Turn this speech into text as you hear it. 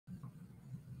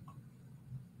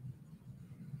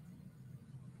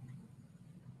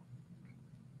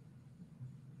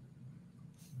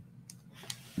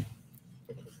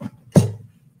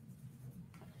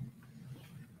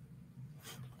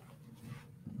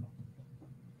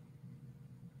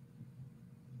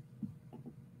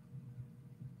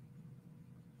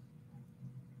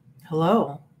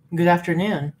Hello. Good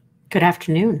afternoon. Good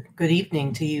afternoon. Good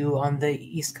evening to you on the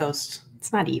East Coast.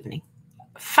 It's not evening.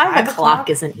 5 o'clock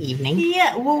isn't evening.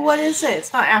 Yeah. Well, what is it?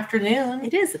 It's not afternoon.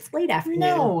 It is. It's late afternoon.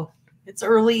 No, it's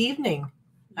early evening.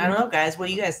 I don't know, guys. What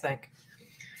do you guys think?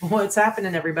 What's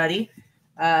happening, everybody?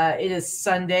 It is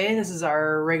Sunday. This is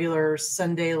our regular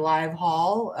Sunday live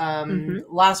haul.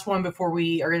 Last one before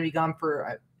we are going to be gone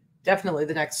for definitely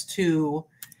the next two,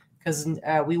 because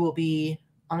we will be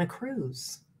on a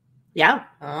cruise. Yeah.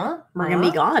 We're going to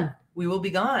be gone. We will be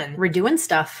gone. We're doing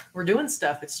stuff. We're doing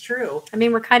stuff. It's true. I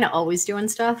mean, we're kind of always doing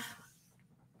stuff.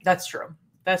 That's true.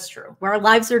 That's true. Our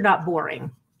lives are not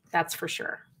boring. That's for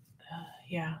sure.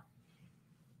 Yeah.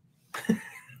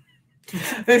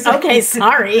 Okay,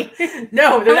 sorry.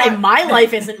 No, my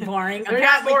life isn't boring. They're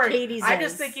not boring. Katie's I'm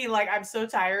just thinking, like, I'm so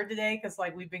tired today because,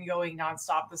 like, we've been going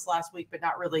nonstop this last week, but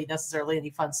not really necessarily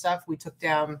any fun stuff. We took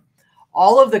down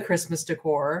all of the Christmas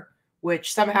decor,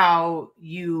 which somehow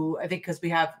I think because we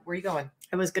have, where are you going?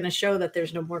 I was going to show that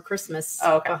there's no more Christmas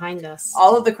behind us.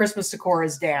 All of the Christmas decor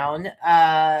is down.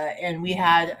 And we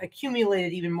had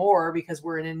accumulated even more because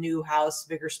we're in a new house,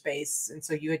 bigger space. And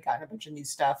so you had gotten a bunch of new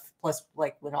stuff. Plus,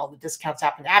 like, when all the discounts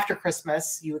happened after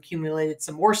Christmas, you accumulated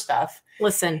some more stuff.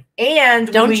 Listen,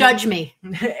 and don't judge me.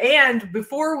 And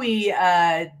before we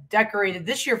decorated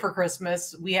this year for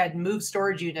Christmas, we had moved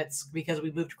storage units because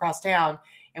we moved across town.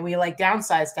 And we like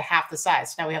downsized to half the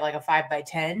size. So now we have like a 5 by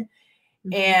 10.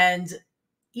 And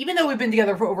even though we've been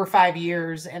together for over 5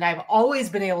 years and I've always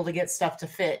been able to get stuff to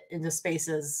fit into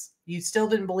spaces, you still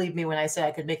didn't believe me when I said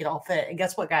I could make it all fit. And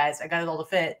guess what, guys? I got it all to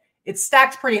fit. It's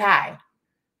stacked pretty high.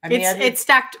 I mean, it's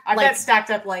stacked. I've got stacked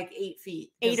up like 8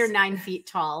 feet. 8 or 9 feet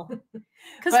tall.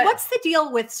 Because what's the deal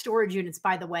with storage units,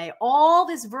 by the way? All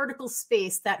this vertical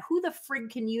space that who the frig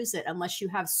can use it unless you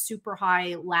have super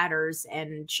high ladders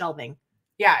and shelving?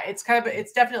 Yeah, it's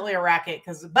definitely a racket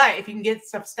but if you can get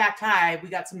stuff stacked high, we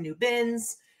got some new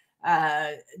bins,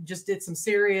 just did some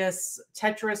serious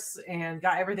Tetris and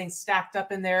got everything stacked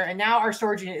up in there. And now our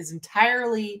storage unit is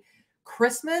entirely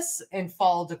Christmas and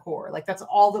fall decor. Like that's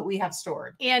all that we have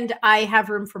stored. And I have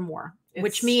room for more,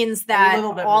 which means that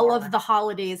all of the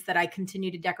holidays that I continue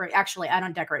to decorate, actually, I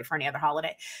don't decorate for any other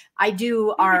holiday. I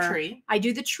do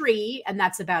the tree, and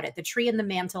that's about it. The tree and the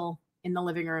mantle in the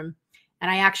living room. And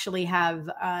I actually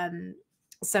have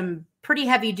some pretty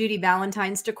heavy duty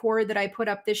Valentine's decor that I put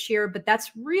up this year, but that's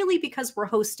really because we're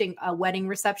hosting a wedding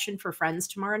reception for friends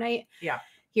tomorrow night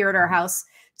here at our house.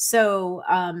 So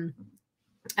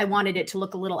I wanted it to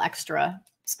look a little extra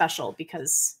special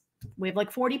because we have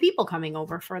like 40 people coming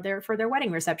over for their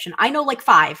wedding reception. I know like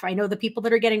 5. I know the people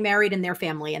that are getting married and their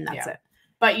family, and that's it.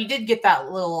 But you did get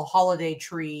that little holiday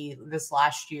tree this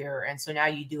last year. And so now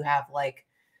you do have like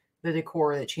the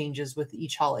decor that changes with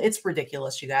each holiday. It's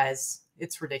ridiculous, you guys.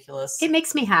 It's ridiculous. It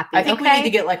makes me happy. I think we need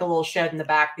to get like a little shed in the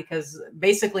back because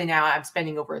basically now I'm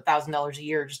spending over $1,000 a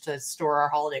year just to store our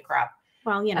holiday crap.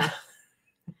 Well, you know,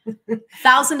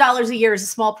 $1,000 a year is a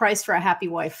small price for a happy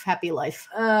wife, happy life.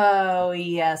 Oh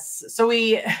yes. So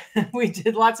we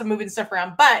did lots of moving stuff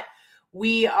around, but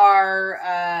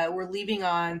we're leaving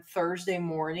on Thursday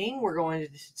morning. We're going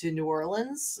to New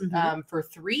Orleans for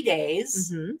 3 days.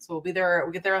 So we'll be there.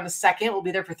 We get there on the 2nd. We'll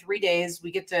be there for 3 days.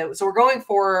 So we're going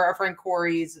for our friend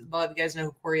Corey's. A lot of you guys know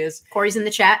who Corey is. Corey's in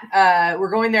the chat. We're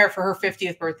going there for her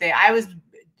 50th birthday. I was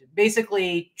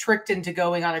basically tricked into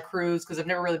going on a cruise because I've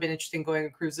never really been interested in going on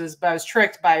cruises, but I was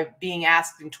tricked by being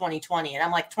asked in 2020. And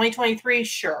I'm like, 2023?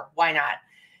 Sure. Why not?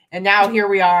 And now here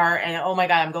we are. And oh my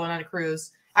God, I'm going on a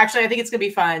cruise. Actually, I think it's going to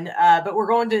be fun, but we're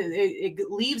going to,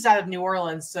 it leaves out of New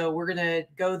Orleans. So we're going to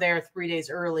go there 3 days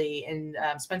early and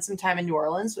spend some time in New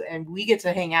Orleans. And we get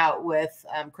to hang out with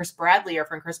Chris Bradley, our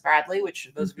friend Chris Bradley, which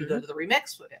those of you who go to the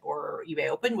Remix or eBay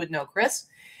Open would know Chris.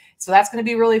 So that's going to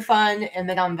be really fun. And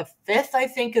then on the 5th, I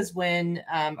think is when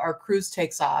our cruise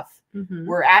takes off.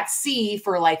 We're at sea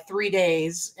for like 3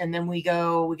 days. And then we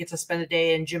get to spend a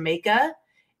day in Jamaica.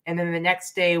 And then the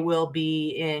next day we'll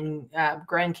be in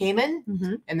Grand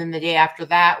Cayman. And then the day after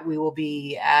that, we will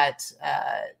be at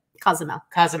Cozumel.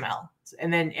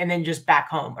 And then just back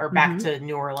home or back to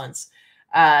New Orleans.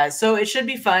 So it should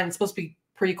be fun. It's supposed to be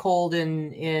pretty cold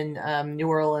in New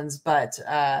Orleans, but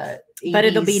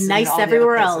it'll be nice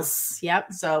everywhere else.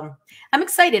 Yep. So I'm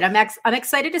excited. I'm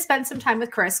excited to spend some time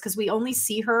with Chris because we only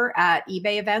see her at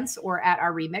eBay events or at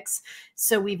our Remix.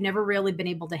 So we've never really been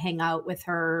able to hang out with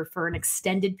her for an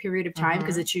extended period of time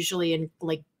because it's usually in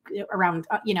like around,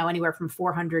 anywhere from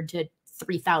 400 to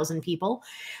 3,000 people.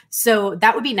 So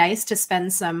that would be nice to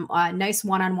spend some nice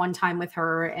one-on-one time with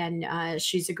her. And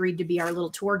she's agreed to be our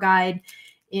little tour guide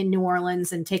in New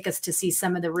Orleans and take us to see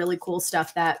some of the really cool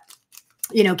stuff that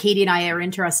you know, Katie and I are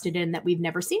interested in that we've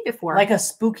never seen before. Like a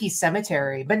spooky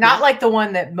cemetery, but not like the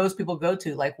one that most people go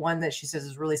to, like one that she says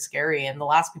is really scary. And the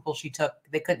last people she took,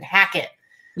 they couldn't hack it.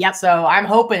 Yep. So I'm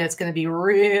hoping it's going to be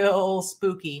real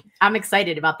spooky. I'm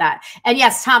excited about that. And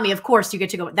yes, Tommy, of course you get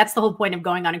to go. That's the whole point of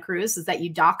going on a cruise, is that you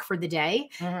dock for the day.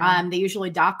 They usually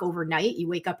dock overnight. You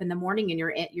wake up in the morning and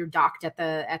you're docked at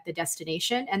the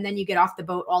destination, and then you get off the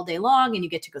boat all day long, and you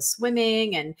get to go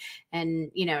swimming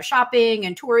and you know, shopping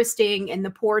and touristing in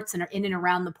the ports and in and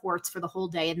around the ports for the whole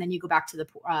day, and then you go back to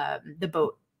the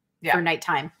boat for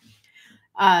nighttime.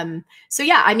 So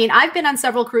yeah, I mean, I've been on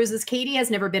several cruises. Katie has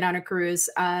never been on a cruise.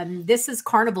 This is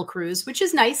Carnival Cruise, which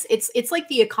is nice. It's like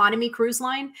the economy cruise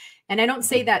line. And I don't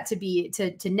say that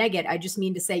to neg it. I just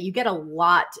mean to say you get a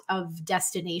lot of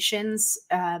destinations,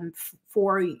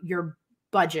 for your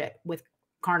budget with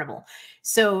Carnival.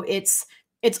 So it's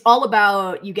all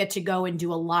about, you get to go and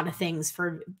do a lot of things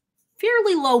for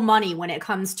fairly low money when it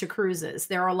comes to cruises.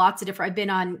 There are lots of different, I've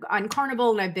been on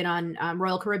Carnival, and I've been on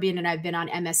Royal Caribbean, and I've been on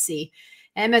MSC.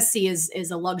 MSC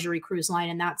is a luxury cruise line,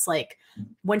 and that's like,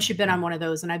 once you've been on one of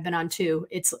those, and I've been on two,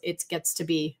 it gets to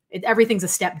be, everything's a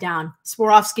step down.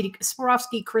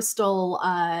 Swarovski crystal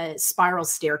spiral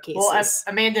staircases. Well,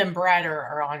 Amanda and Brad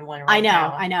are on one right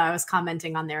now. I know. I was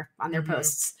commenting on their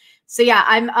posts. So yeah,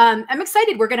 I'm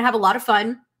excited. We're gonna have a lot of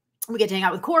fun. We get to hang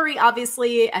out with Corey,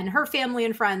 obviously, and her family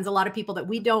and friends, a lot of people that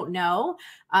we don't know,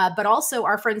 but also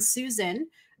our friend Susan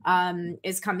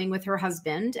is coming with her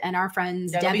husband, and our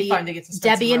friends Debbie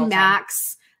and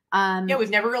Max. Yeah, we've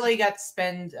never really got to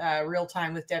spend real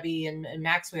time with Debbie and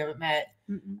Max. We haven't met.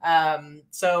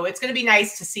 So it's going to be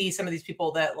nice to see some of these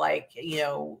people that, like, you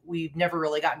know, we've never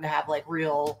really gotten to have like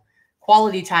real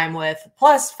quality time with.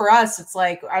 Plus for us, it's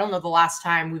like, I don't know the last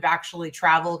time we've actually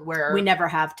traveled where we never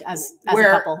have as a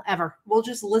couple ever. We'll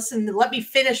just listen. Let me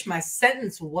finish my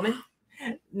sentence, woman.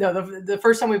 No, the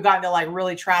first time we've gotten to like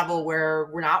really travel where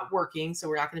we're not working, so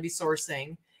we're not going to be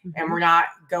sourcing, and we're not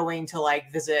going to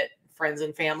like visit friends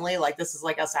and family. Like, this is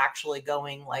like us actually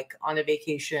going like on a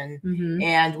vacation,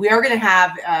 and we are going to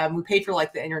have we paid for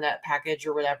like the internet package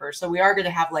or whatever, so we are going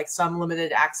to have like some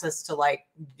limited access to like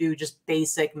do just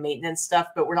basic maintenance stuff,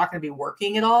 but we're not going to be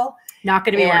working at all. Not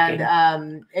going to be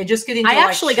working. And just getting to, I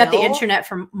actually got the internet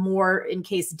from more in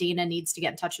case Dana needs to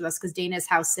get in touch with us, because Dana's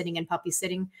house sitting and puppy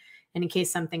sitting. And in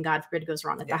case something, God forbid, goes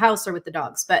wrong at the house or with the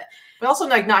dogs, but also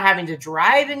like not having to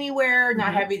drive anywhere,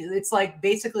 not having, it's like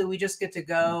basically we just get to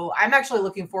go. I'm actually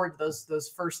looking forward to those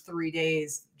first 3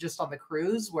 days just on the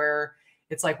cruise, where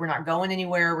it's like, we're not going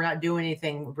anywhere. We're not doing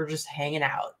anything. We're just hanging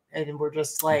out, and we're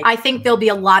just like, I think there'll be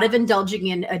a lot of indulging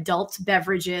in adult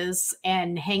beverages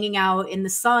and hanging out in the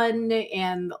sun,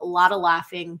 and a lot of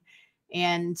laughing.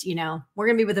 And, you know, we're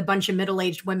going to be with a bunch of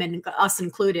middle-aged women, us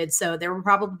included. So there will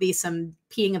probably be some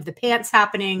peeing of the pants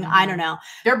happening. I don't know.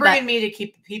 They're bringing me to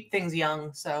keep things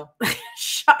young. So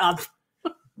shut up.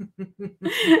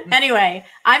 Anyway,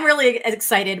 I'm really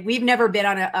excited. We've never been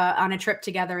on a trip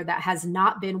together that has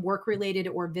not been work-related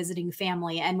or visiting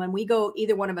family. And when we go,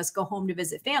 either one of us go home to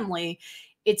visit family,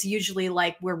 it's usually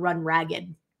like we're run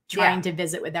ragged trying to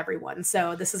visit with everyone.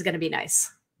 So this is going to be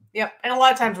nice. Yep. And a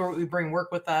lot of times where we bring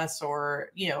work with us, or,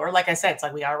 you know, or like I said, it's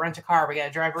like, we got to rent a car, we got to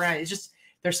drive around. It's just,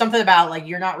 there's something about like,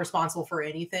 you're not responsible for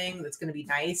anything that's going to be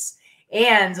nice.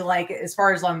 And like, as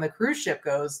far as on the cruise ship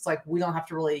goes, it's like, we don't have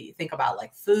to really think about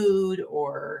like food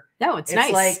or, no, it's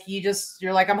nice. Like,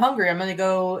 you're like, I'm hungry, I'm going to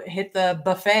go hit the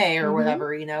buffet or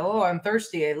whatever, you know, oh, I'm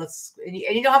thirsty. And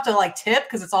you don't have to like tip,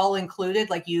 because it's all included.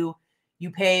 Like you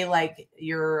pay like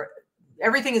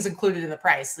everything is included in the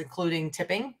price, including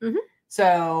tipping.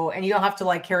 So, and you don't have to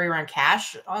like carry around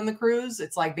cash on the cruise.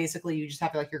 It's like, basically you just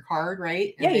have like your card,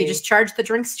 right? And you just charge the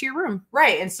drinks to your room.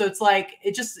 Right. And so it's like,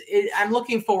 I'm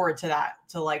looking forward to that,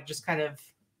 to like, just kind of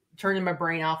turning my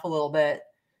brain off a little bit.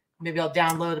 Maybe I'll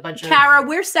download a bunch of Kara,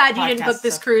 we're sad you didn't book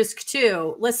this cruise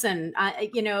too. Listen,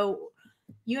 you know,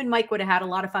 you and Mike would have had a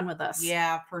lot of fun with us.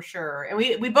 Yeah, for sure. And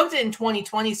we booked it in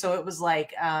 2020. So it was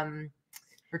like,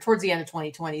 or towards the end of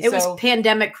 2020. It was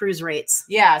pandemic cruise rates.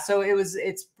 Yeah. So it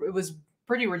was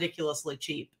pretty ridiculously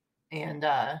cheap. And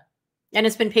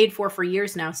it's been paid for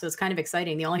years now. So it's kind of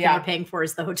exciting. The only thing we're paying for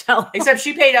is the hotel. Except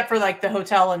she paid up for like the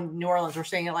hotel in New Orleans. We're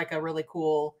staying at like a really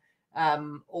cool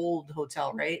old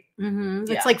hotel, right?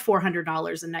 It's like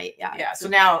 $400 a night. Yeah.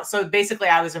 So basically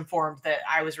I was informed that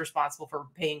I was responsible for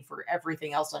paying for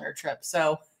everything else on her trip.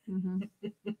 So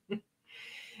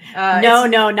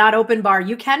no, not open bar.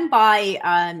 You can buy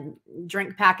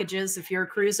drink packages if you're a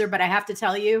cruiser, but I have to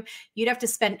tell you, you'd have to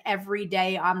spend every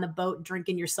day on the boat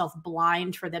drinking yourself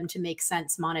blind for them to make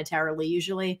sense monetarily.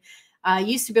 Usually,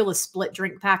 Used to be able to split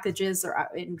drink packages, or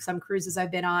in some cruises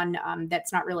I've been on,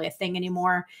 that's not really a thing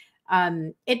anymore.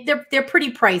 They're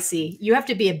pretty pricey. You have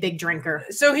to be a big drinker.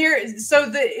 So it's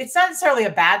not necessarily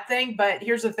a bad thing, but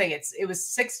here's the thing. It was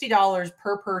 $60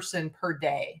 per person per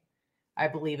day, I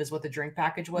believe is what the drink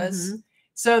package was. Mm-hmm.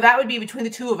 So that would be between the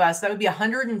two of us. That would be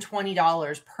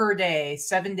 $120 per day,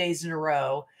 7 days in a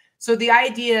row. So the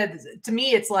idea to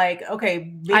me, it's like,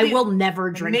 okay, maybe, I will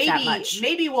never drink that much.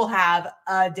 Maybe we'll have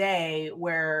a day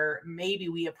where maybe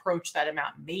we approach that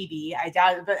amount. Maybe, I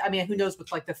doubt it, but I mean, who knows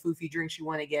with like the foofy drinks you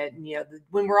want to get. And,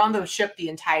 when we're on the ship the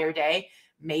entire day,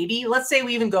 maybe, let's say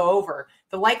we even go over,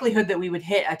 the likelihood that we would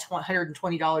hit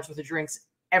 $120 worth of drinks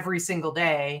every single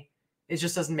day, it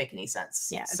just doesn't make any sense.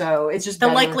 Yeah. So it's just the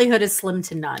likelihood is slim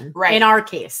to none. Right. In our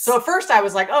case. So at first I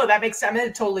was like, oh, that makes sense. I'm going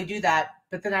to totally do that.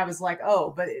 But then I was like,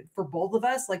 oh, but for both of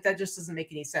us, like that just doesn't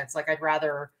make any sense. Like I'd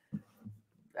rather,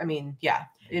 I mean, yeah.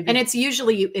 And it's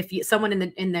usually if someone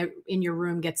in your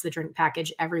room gets the drink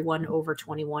package, everyone over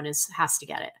 21 has to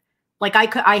get it. Like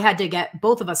I had to get,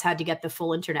 both of us had to get the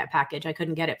full internet package. I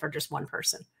couldn't get it for just one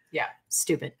person. Yeah.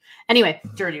 Stupid. Anyway.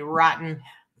 Dirty, rotten.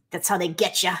 That's how they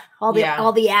get you. All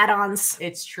the add-ons.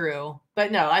 It's true.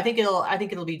 But no, I think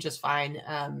it'll be just fine.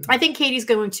 I think Katie's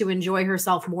going to enjoy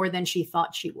herself more than she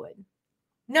thought she would.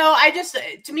 No,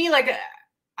 to me, like,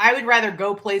 I would rather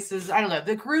go places. I don't know.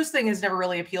 The cruise thing has never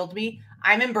really appealed to me.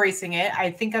 I'm embracing it.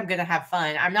 I think I'm going to have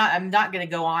fun. I'm not going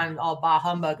to go on all bah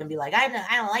humbug and be like, I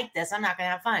don't like this. I'm not going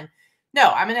to have fun.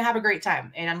 No, I'm going to have a great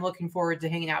time. And I'm looking forward to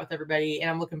hanging out with everybody. And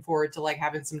I'm looking forward to like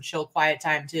having some chill, quiet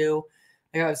time too.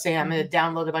 Like I was saying, I'm going to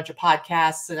download a bunch of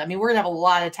podcasts. And I mean, we're going to have a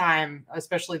lot of time,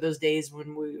 especially those days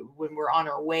when we're on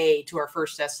our way to our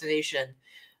first destination.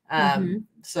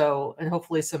 So, and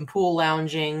hopefully some pool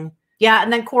lounging. Yeah.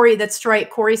 And then Corey, that's right.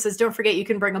 Corey says, don't forget, you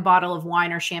can bring a bottle of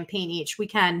wine or champagne each. We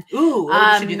can. Ooh,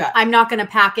 we should do that. I'm not going to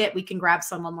pack it. We can grab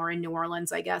some when we're in New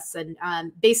Orleans, I guess. And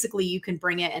basically you can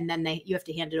bring it and then you have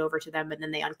to hand it over to them and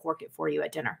then they uncork it for you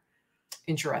at dinner.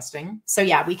 Interesting. So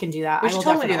yeah, we can do that. We should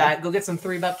totally do that. Go get some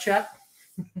 $3 Chet.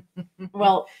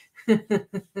 Well,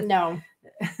 no.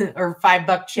 Or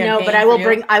 $5 champagne. No, but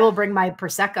I will bring my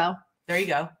Prosecco. There you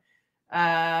go.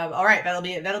 All right,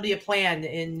 that'll be a plan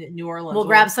in New Orleans. We'll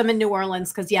grab some in New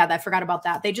Orleans because I forgot about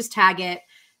that. They just tag it.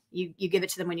 You give it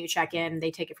to them when you check in.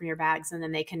 They take it from your bags and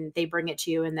then they bring it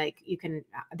to you and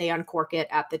they uncork it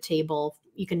at the table.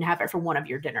 You can have it for one of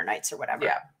your dinner nights or whatever.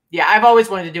 Yeah. Yeah, I've always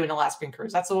wanted to do an Alaskan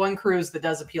cruise. That's the one cruise that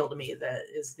does appeal to me. That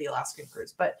is the Alaskan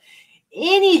cruise. But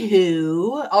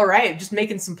anywho, all right, just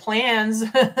making some plans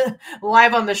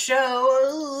live on the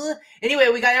show. Anyway,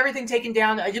 we got everything taken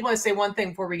down. I did want to say one thing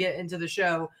before we get into the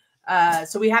show.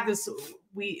 So we have this,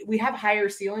 we have higher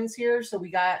ceilings here. So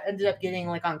we ended up getting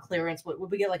like on clearance. What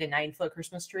would we get, like a 9-foot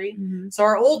Christmas tree? Mm-hmm. So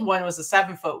our old one was a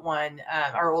 7-foot one,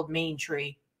 our old main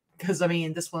tree. Because I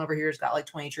mean, this one over here has got like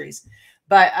 20 trees.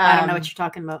 But I don't know what you're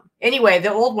talking about. Anyway,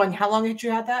 the old one, how long had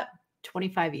you had that?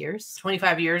 25 years.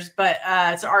 25 years, but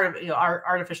it's our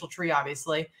artificial tree,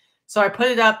 obviously. So I put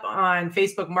it up on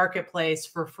Facebook Marketplace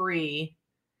for free.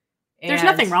 There's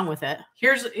nothing wrong with it.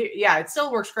 It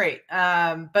still works great.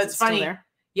 But it's funny. Still there?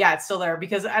 Yeah, it's still there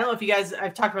because I don't know if you guys,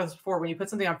 I've talked about this before. When you put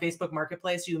something on Facebook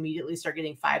Marketplace, you immediately start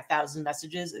getting 5,000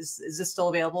 messages. Is this still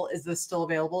available? Is this still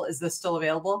available? Is this still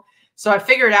available? So I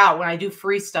figured out when I do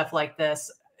free stuff like this,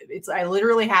 I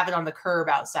literally have it on the curb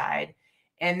outside.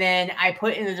 And then I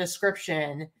put in the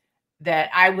description that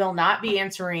I will not be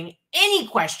answering any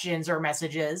questions or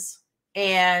messages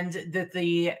and that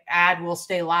the ad will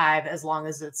stay live as long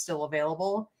as it's still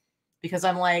available. Because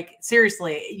I'm like,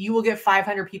 seriously, you will get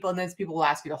 500 people and then people will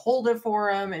ask you to hold it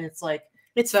for them. And it's like,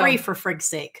 it's free for frig's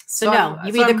sake. So no,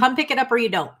 you either come pick it up or you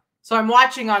don't. So I'm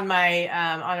watching on my,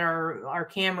 on our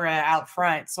camera out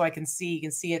front so I can see, you can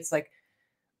see it's like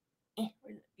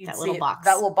that little box.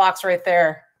 That little box right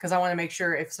there. Because I want to make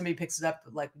sure if somebody picks it up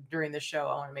like during the show,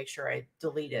 I want to make sure I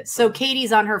delete it. So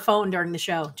Katie's on her phone during the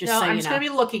show. I'm just going to be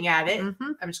looking at it.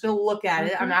 Mm-hmm. I'm just going to look at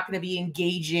it. I'm not going to be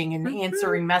engaging and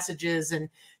answering messages and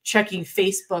checking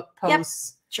Facebook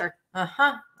posts. Yep.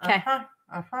 Sure. Okay.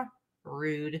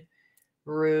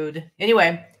 Rude.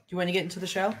 Anyway, do you want to get into the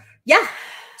show? Yeah.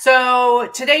 So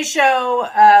today's show,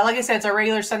 like I said, it's our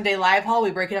regular Sunday live haul. We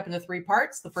break it up into 3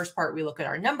 parts. The first part, we look at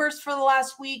our numbers for the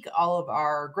last week, all of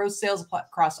our gross sales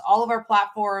across all of our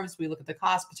platforms. We look at the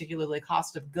cost, particularly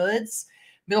cost of goods.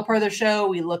 Middle part of the show,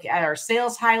 we look at our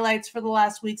sales highlights for the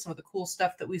last week, some of the cool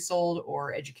stuff that we sold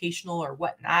or educational or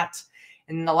whatnot.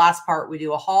 And in the last part, we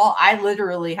do a haul. I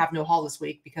literally have no haul this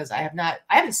week because I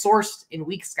haven't sourced in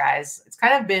weeks, guys. It's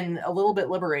kind of been a little bit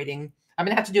liberating. I'm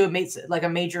going to have to do a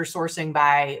major sourcing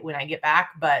by when I get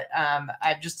back, but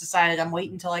I've just decided I'm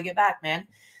waiting until I get back, man.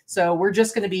 So we're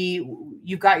just going to be,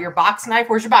 you've got your box knife.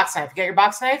 Where's your box knife? You got your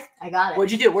box knife? I got it. What'd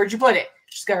you do? Where'd you put it?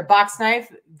 She's got her box knife.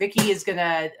 Vikki is going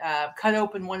to cut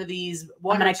open one of these.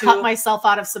 I'm going to cut myself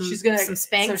out of some Spanx. So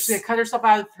she's going to cut herself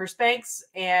out of her Spanx,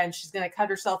 and she's going to cut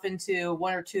herself into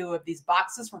one or two of these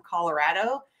boxes from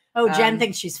Colorado. Oh, Jen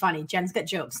thinks she's funny. Jen's got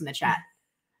jokes in the chat.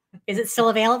 Is it still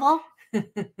available?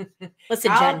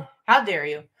 Listen, Jen. How dare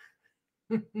you?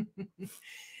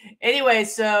 Anyway,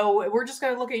 so we're just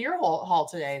going to look at your haul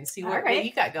today and see what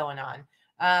you got going on.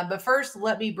 But first,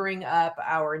 let me bring up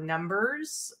our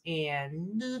numbers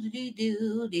and look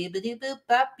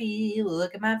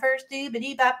at my first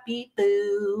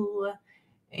boo.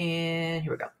 And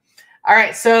here we go. All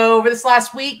right. So over this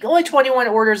last week, only 21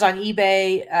 orders on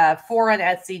eBay, 4 on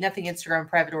Etsy, nothing Instagram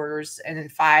private orders, and then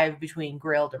 5 between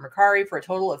Grailed and Mercari for a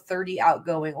total of 30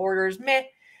 outgoing orders. Meh.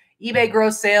 eBay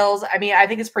gross sales. I mean, I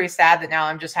think it's pretty sad that now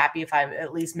I'm just happy if I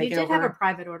at least make it over. You did have a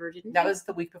private order, didn't you? That was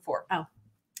the week before. Oh.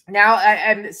 Now,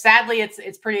 I'm sadly,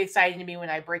 it's pretty exciting to me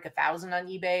when I break 1,000 on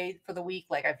eBay for the week.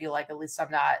 Like, I feel like at least I'm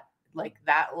not like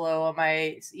that low on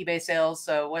my eBay sales.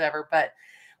 So whatever. But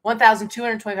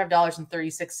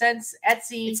 $1,225.36.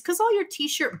 Etsy. It's because all your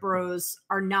t-shirt bros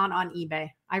are not on eBay.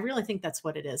 I really think that's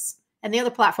what it is. And the other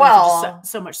platforms are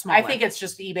just so much smaller. I think it's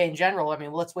just eBay in general. I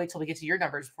mean, let's wait till we get to your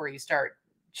numbers before you start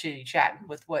chatting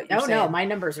with what you're saying. No, my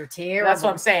numbers are terrible. That's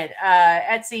what I'm saying.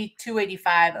 Etsy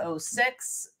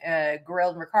 $285.06,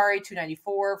 Grailed Mercari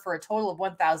 $294 for a total of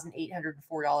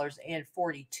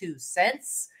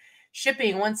 $1,804.42.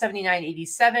 Shipping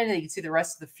 $179.87. And you can see the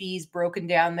rest of the fees broken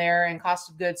down there, and cost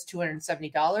of goods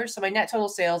 $270. So my net total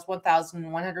sales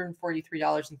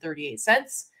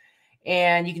 $1,143.38.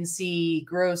 And you can see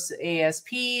gross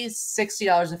ASP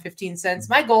 $60.15.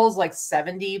 My goal is like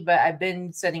 70, but I've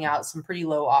been sending out some pretty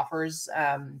low offers.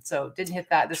 So didn't hit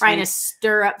that this week. Trying to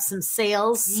stir up some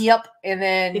sales. Yep. And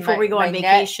then before we go on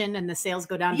vacation and the sales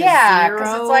go down to zero.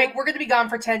 Because it's like we're gonna be gone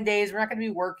for 10 days. We're not gonna be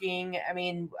working. I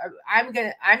mean, I'm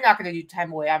not gonna do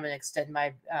time away. I'm gonna extend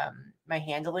my my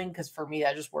handling because for me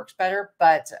that just works better.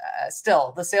 But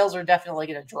still, the sales are definitely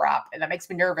gonna drop, and that makes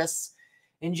me nervous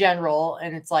in general.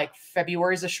 And it's like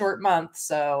February is a short month.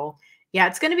 So yeah,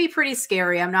 it's going to be pretty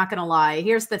scary. I'm not going to lie.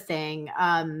 Here's the thing.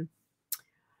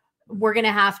 We're going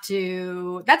to have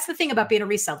to, that's the thing about being a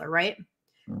reseller, right?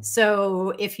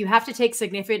 So if you have to take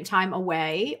significant time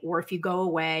away, or if you go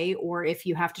away, or if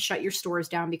you have to shut your stores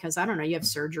down because, I don't know, you have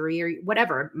surgery or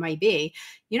whatever it might be,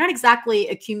 you're not exactly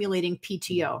accumulating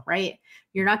PTO, right?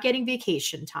 You're not getting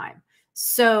vacation time.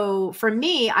 So for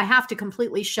me, I have to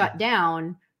completely shut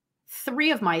down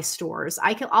 3 of my stores.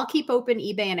 I'll keep open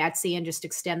eBay and Etsy and just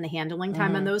extend the handling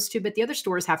time on those 2, but the other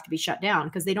stores have to be shut down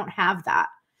because they don't have that.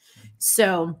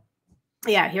 So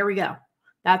yeah, here we go.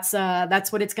 That's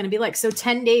what it's going to be like. So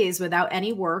 10 days without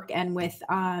any work and with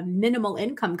minimal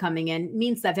income coming in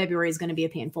means that February is going to be a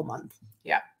painful month.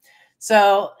 Yeah.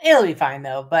 So it'll be fine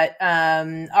though. But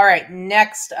all right,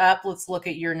 next up, let's look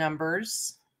at your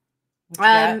numbers.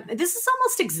 This is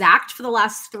almost exact for the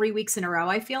last 3 weeks in a row,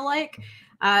 I feel like.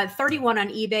 31 on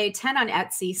eBay, 10 on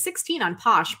Etsy, 16 on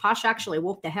Posh. Posh actually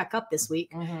woke the heck up this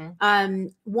week. 1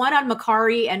 on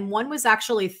Mercari, and 1 was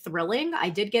actually Thrilling. I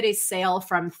did get a sale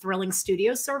from Thrilling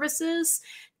Studio Services,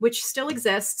 which still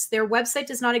exists. Their website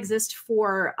does not exist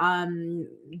for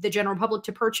the general public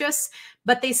to purchase,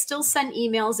 but they still send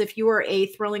emails if you are a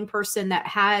Thrilling person that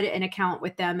had an account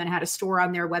with them and had a store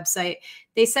on their website.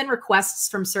 They send requests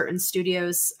from certain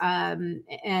studios and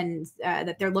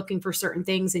that they're looking for certain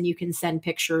things, and you can send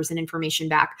pictures and information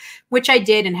back, which I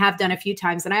did and have done a few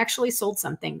times, and I actually sold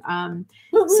something.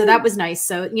 So that was nice.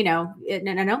 So, you know,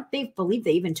 and I don't believe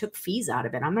they even took fees out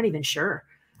of it. I'm not even sure.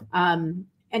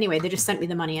 Anyway, they just sent me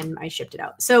the money and I shipped it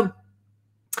out. So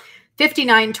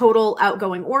 59 total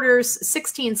outgoing orders,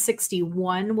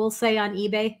 1661 we'll say on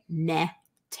eBay. Nah,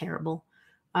 terrible.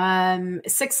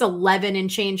 611 and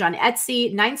change on Etsy,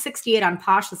 968 on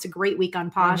Posh. That's a great week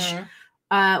on Posh.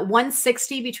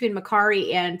 160 between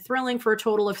Mercari and Thrilling for a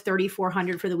total of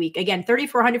 3,400 for the week. Again,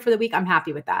 3,400 for the week. I'm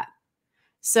happy with that.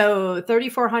 So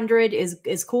 3,400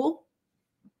 is cool.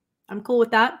 I'm cool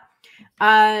with that.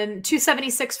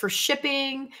 276 for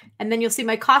shipping. And then you'll see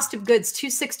my cost of goods,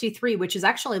 263, which is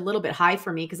actually a little bit high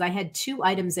for me because I had 2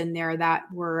 items in there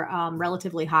that were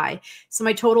relatively high. So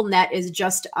my total net is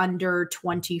just under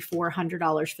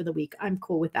 $2,400 for the week. I'm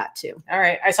cool with that too. All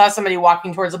right. I saw somebody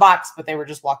walking towards a box, but they were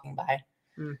just walking by.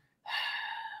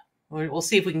 We'll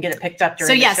see if we can get it picked up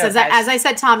during the show. So yes, as I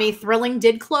said, Tommy, Thrilling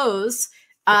did close.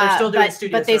 But they're still doing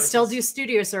studio but they services. still do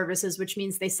studio services, which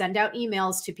means they send out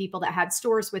emails to people that had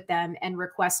stores with them and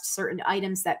request certain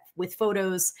items that with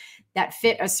photos that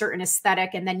fit a certain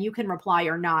aesthetic. And then you can reply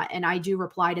or not. And I do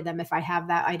reply to them if I have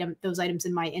those items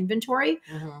in my inventory.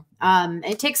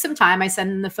 It takes some time. I send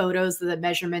them the photos, the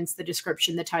measurements, the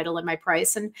description, the title, and my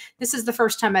price. And this is the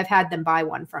first time I've had them buy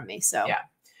one from me. So yeah.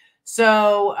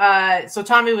 So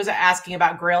Tommy was asking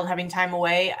about Grailed having time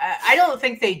away. I don't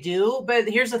think they do, but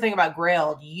here's the thing about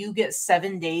Grailed. You get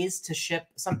 7 days to ship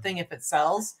something if it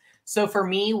sells. So for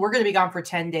me, we're going to be gone for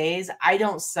 10 days. I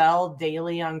don't sell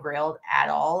daily on Grailed at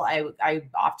all. I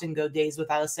often go days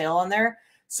without a sale on there.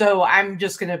 So I'm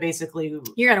just going to basically...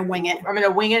 You're going to wing it. I'm going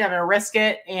to wing it. I'm going to risk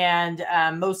it. And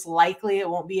most likely it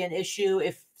won't be an issue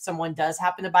if someone does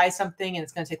happen to buy something and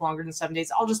it's going to take longer than 7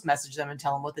 days. I'll just message them and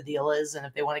tell them what the deal is. And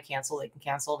if they want to cancel, they can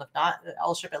cancel. And if not,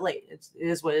 I'll ship it late. It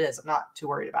is what it is. I'm not too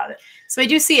worried about it. So I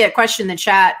do see a question in the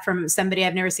chat from somebody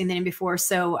I've never seen the name before.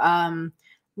 So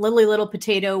Lily Little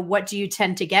Potato, what do you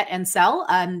tend to get and sell?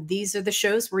 These are the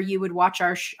shows where you would watch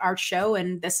our show.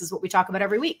 And this is what we talk about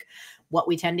every week. What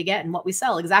we tend to get and what we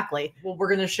sell. Exactly. Well, we're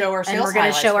going to show our sales highlights. We're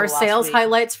going to show our sales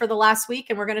highlights for the last week,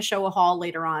 and we're going to show a haul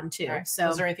later on too. Right. So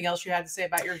is there anything else you had to say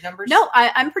about your numbers? No,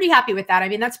 I'm pretty happy with that. I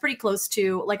mean, that's pretty close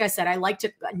to, like I said, I like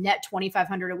to net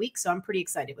 2,500 a week. So I'm pretty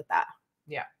excited with that.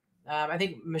 Yeah. I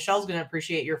think Michelle's going to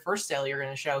appreciate your first sale you're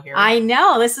going to show here. I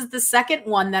know. This is the second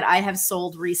one that I have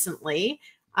sold recently.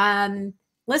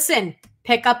 Listen,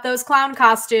 pick up those clown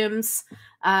costumes.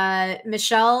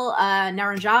 Michelle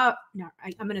Naranjo. No,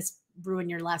 I'm going to ruin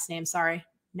your last name. Sorry.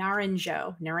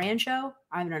 Naranjo.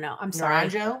 I don't know. I'm sorry.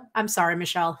 Naranjo? I'm sorry,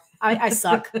 Michelle. I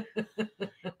suck.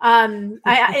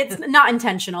 It's not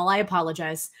intentional. I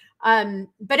apologize.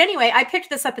 But anyway, I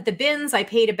picked this up at the bins. I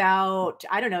paid about,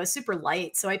 I don't know, super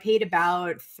light. So I paid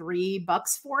about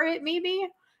 $3 for it, maybe.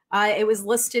 It was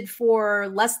listed for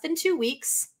less than 2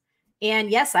 weeks.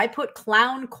 And yes, I put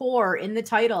clown core in the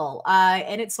title,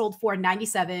 and it sold for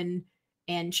 $97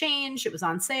 and change. It was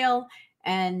on sale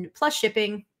and plus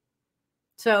shipping.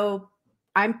 So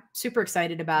I'm super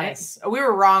excited about it. We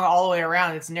were wrong all the way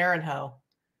around. It's Naranjo.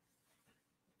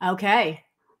 Okay.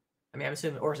 I mean, I'm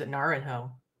assuming, or is it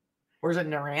Naranjo? Or is it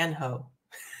Naranjo?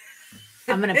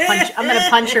 I'm gonna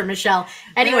punch her, Michelle.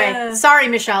 Anyway, sorry,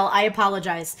 Michelle. I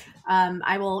apologize.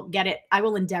 I will get it. I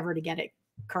will endeavor to get it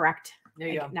correct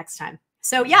next time.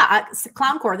 So yeah,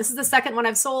 Clown Core. This is the second one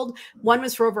I've sold. One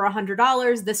was for over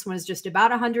 $100. This one is just about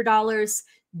 $100.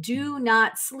 Do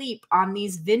not sleep on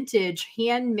these vintage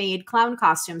handmade clown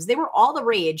costumes. They were all the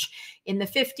rage in the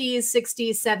 50s,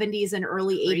 60s, 70s, and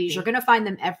early 80s. You're going to find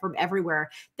them from everywhere.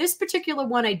 This particular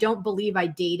one, I don't believe I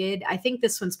dated. I think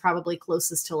this one's probably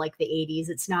closest to like the 80s.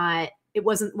 It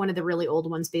wasn't one of the really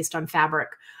old ones based on fabric.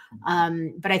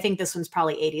 But I think this one's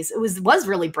probably 80s. It was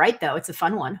really bright though. It's a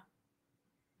fun one.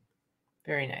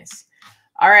 Very nice.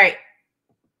 All right.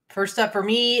 First up for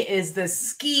me is the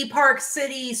Ski Park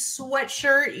City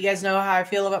sweatshirt. You guys know how I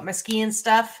feel about my skiing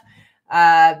stuff.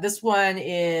 This one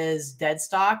is dead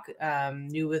stock,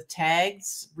 new with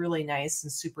tags, really nice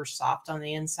and super soft on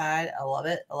the inside. I love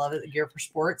it. I love it. The Gear for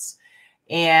Sports.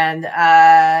 And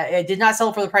it did not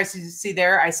sell for the price you see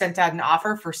there. I sent out an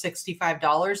offer for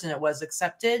 $65 and it was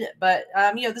accepted. But,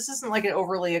 you know, this isn't like an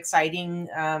overly exciting,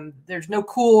 there's no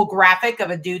cool graphic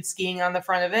of a dude skiing on the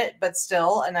front of it, but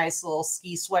still a nice little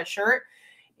ski sweatshirt.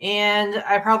 And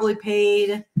I probably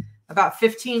paid about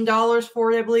 $15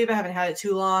 for it, I believe. I haven't had it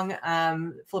too long.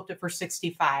 Flipped it for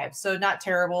 $65. So not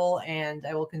terrible. And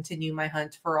I will continue my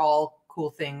hunt for all cool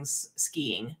things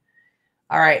skiing.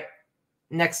 All right.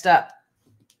 Next up.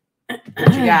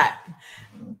 What you got?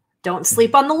 Don't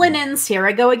sleep on the linens. Here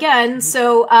I go again.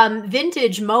 So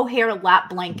vintage mohair lap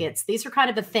blankets. These are kind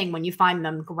of a thing when you find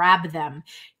them. Grab them.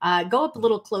 Go up a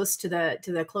little close to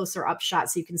the closer up shot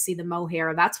so you can see the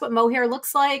mohair. That's what mohair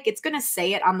looks like. It's going to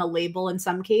say it on the label in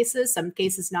some cases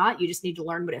not. You just need to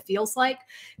learn what it feels like.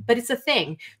 But it's a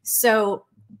thing. So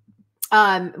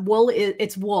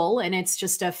it's wool and it's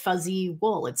just a fuzzy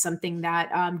wool. It's something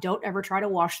that don't ever try to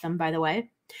wash them, by the way.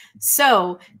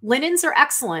 So linens are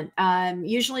excellent.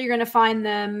 Usually you're going to find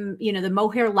them, you know, the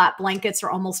mohair lap blankets are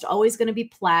almost always going to be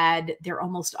plaid. They're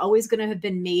almost always going to have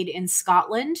been made in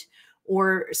Scotland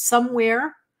or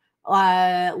somewhere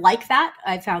like that.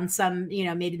 I found some, you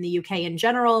know, made in the UK in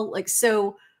general. Like,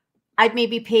 so I've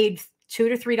maybe paid $2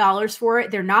 to $3 for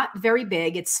it. They're not very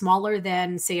big. It's smaller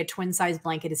than, say, a twin size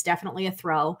blanket. It's definitely a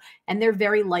throw. And they're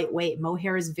very lightweight.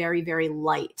 Mohair is very, very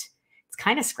light. It's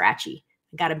kind of scratchy.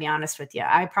 I got to be honest with you.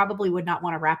 I probably would not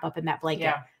want to wrap up in that blanket.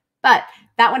 Yeah. But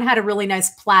that one had a really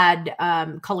nice plaid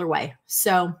colorway.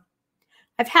 So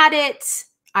I've had it,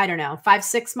 I don't know,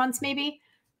 5-6 months maybe.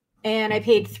 And I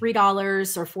paid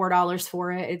 $3 or $4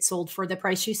 for it. It sold for the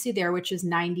price you see there, which is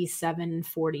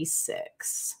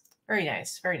 $97.46. Very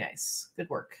nice. Very nice. Good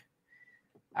work.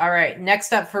 All right.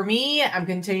 Next up for me, I'm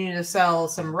continuing to sell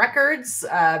some records.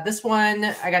 This one,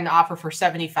 I got an offer for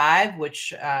 $75,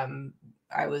 which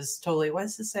I was totally, what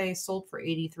does it say? Sold for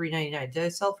 $83.99. Did I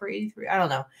sell for $83? I don't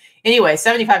know. Anyway,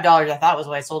 $75 I thought was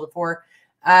what I sold it for.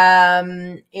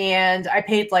 And I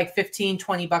paid like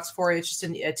 15-20 bucks for it. It's just a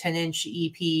 10-inch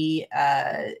EP,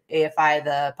 AFI,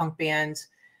 the punk band.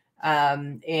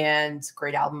 And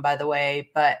great album, by the way.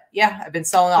 But yeah, I've been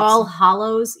selling All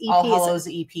Hollows EP. All Hollows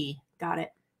EP. Got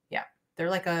it. Yeah.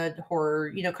 They're like a horror,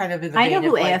 you know, kind of in the vein of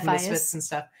who like AFI Misfits is. And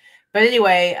stuff. But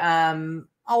anyway,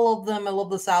 I love them. I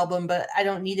love this album, but I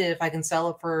don't need it if I can sell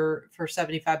it for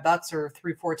 75 bucks or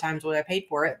 3-4 times what I paid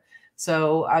for it.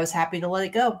 So I was happy to let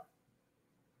it go.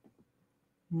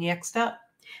 Next up.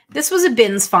 This was a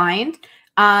bins find.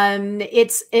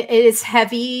 It is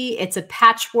heavy. It's a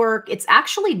patchwork. It's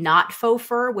actually not faux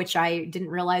fur, which I didn't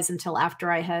realize until after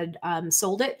I had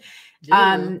sold it.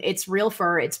 It's real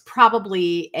fur. It's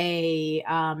probably a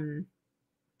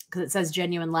because it says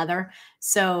genuine leather,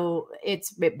 so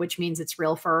which means it's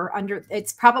real fur.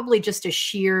 It's probably just a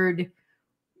sheared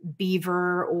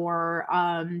beaver or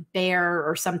bear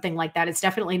or something like that. It's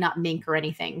definitely not mink or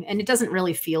anything, and it doesn't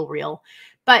really feel real.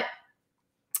 But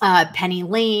Penny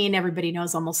Lane, everybody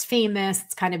knows, Almost Famous.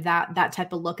 It's kind of that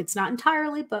type of look. It's not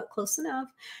entirely, but close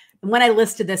enough. And when I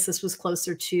listed this was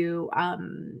closer to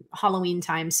Halloween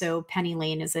time. So Penny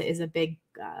Lane is a big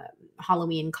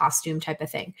Halloween costume type of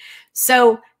thing.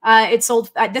 So it sold.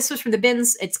 This was from the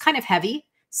bins. It's kind of heavy,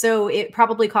 so it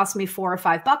probably cost me $4 or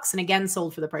 $5. And again,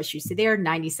 sold for the price you see there,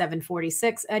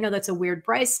 $97.46. I know that's a weird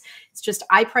price. It's just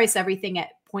I price everything at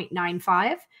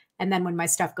 0.95. And then when my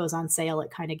stuff goes on sale,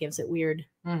 it kind of gives it weird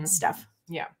stuff.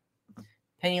 Yeah.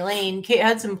 Penny Lane, Kate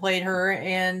Hudson played her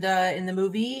and in the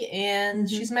movie, and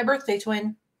she's my birthday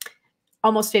twin.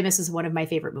 Almost Famous is one of my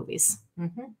favorite movies.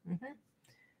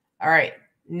 All right.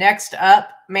 Next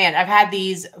up, man, I've had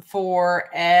these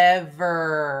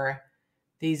forever.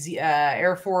 These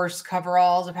Air Force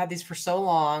coveralls. I've had these for so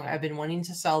long. I've been wanting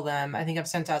to sell them. I think I've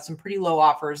sent out some pretty low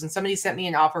offers, and somebody sent me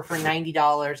an offer for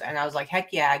 $90, and I was like,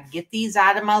 heck yeah, get these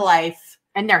out of my life.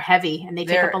 And they're heavy, and they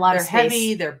take up a lot of space. They're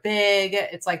heavy. They're big.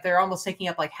 It's like they're almost taking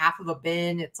up like half of a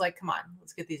bin. It's like, come on,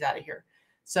 let's get these out of here.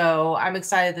 So I'm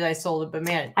excited that I sold it, but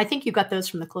man. I think you got those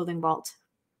from the clothing vault.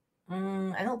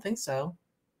 I don't think so.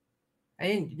 I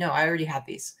didn't. No, I already had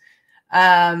these.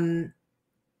 Anyway.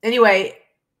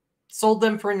 Sold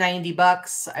them for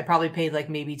 $90. I probably paid like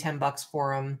maybe $10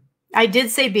 for them. I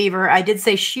did say beaver. I did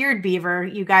say sheared beaver.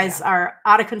 You guys are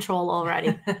out of control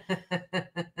already.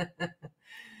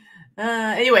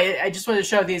 Anyway, I just wanted to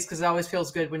show these because it always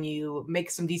feels good when you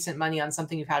make some decent money on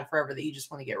something you've had forever that you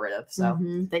just want to get rid of. So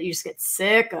that you just get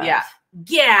sick of. Yeah.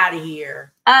 Get out of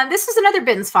here. This is another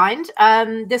bins find.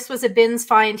 This was a bins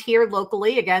find here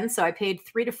locally again. So I paid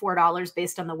 $3 to $4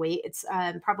 based on the weight. It's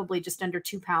probably just under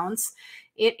 2 pounds.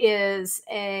 It is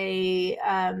a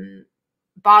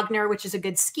Bogner, which is a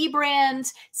good ski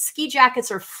brand. Ski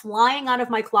jackets are flying out of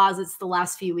my closets the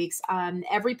last few weeks on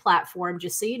every platform.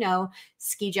 Just so you know,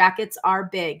 ski jackets are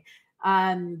big.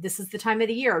 This is the time of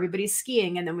the year. Everybody's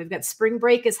skiing. And then we've got spring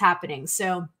break is happening.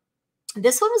 So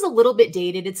this one was a little bit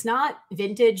dated. It's not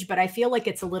vintage, but I feel like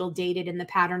it's a little dated in the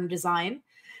pattern design.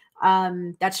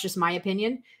 That's just my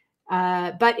opinion.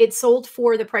 But it sold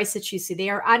for the price that you see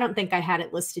there. I don't think I had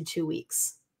it listed 2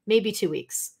 weeks, maybe 2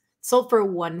 weeks. Sold for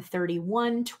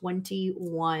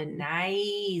 $131.21.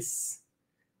 Nice.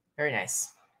 Very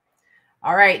nice.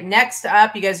 All right. Next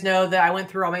up, you guys know that I went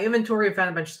through all my inventory and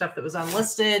found a bunch of stuff that was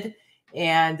unlisted.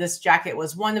 And this jacket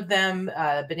was one of them,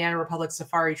 Banana Republic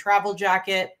Safari travel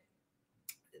jacket.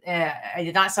 I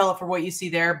did not sell it for what you see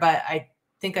there, but I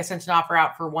think I sent an offer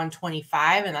out for $125,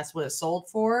 and that's what it sold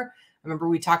for. I remember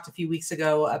we talked a few weeks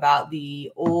ago about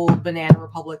the old Banana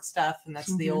Republic stuff, and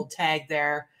that's the old tag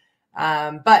there.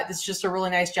 But it's just a really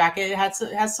nice jacket. It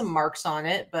has some marks on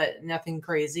it, but nothing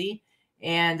crazy.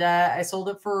 And I sold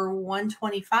it for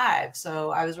 $125.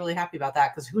 So I was really happy about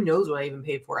that because who knows what I even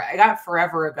paid for it. I got it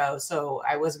forever ago, so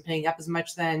I wasn't paying up as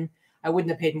much then. I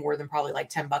wouldn't have paid more than probably like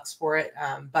 $10 for it.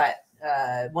 But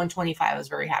 $125, I was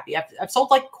very happy. I've sold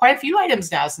like quite a few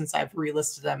items now since I've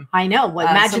relisted them. I know. Well,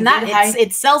 imagine that.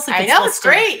 It sells. I know, it's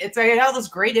great. I have this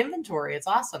great inventory. It's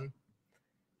awesome.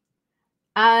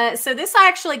 So this I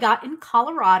actually got in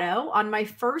Colorado on my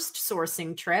first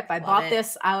sourcing trip. I bought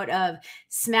this out of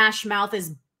Smash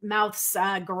Mouth's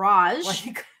garage.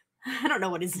 I don't know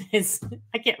what his is.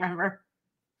 I can't remember.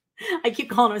 I keep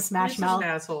calling him Smash Mouth. An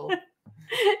asshole.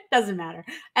 Doesn't matter.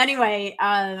 Anyway,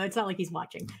 it's not like he's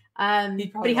watching.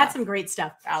 But he had some great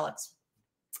stuff. Alex.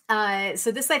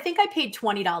 So this, I think I paid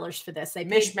 $20 for this.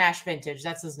 Mishmash Vintage.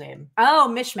 That's his name. Oh,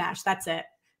 Mishmash. That's it.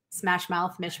 Smash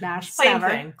Mouth, Mishmash. Same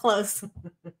thing. Close.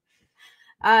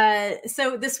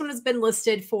 So this one has been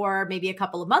listed for maybe a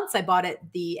couple of months. I bought it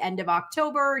the end of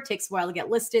October. It takes a while to get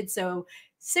listed. So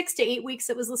 6 to 8 weeks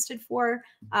it was listed for.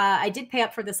 I did pay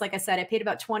up for this. Like I said, I paid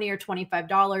about $20 or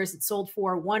 $25. It sold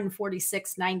for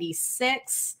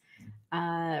 $146.96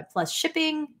 plus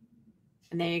shipping.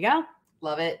 And there you go.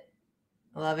 Love it.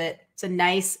 Love it. It's a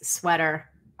nice sweater.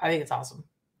 I think it's awesome.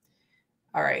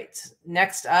 All right.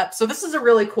 Next up. So this is a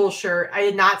really cool shirt. I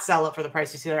did not sell it for the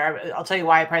price you see there. I'll tell you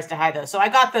why I priced it high though. So I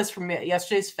got this from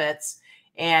yesterday's Fits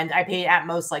and I paid at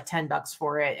most like $10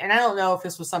 for it. And I don't know if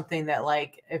this was something that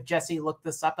like, if Jesse looked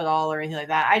this up at all or anything like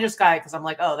that. I just got it because I'm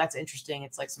like, oh, that's interesting.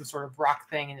 It's like some sort of rock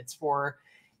thing and it's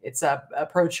a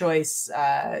pro-choice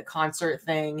concert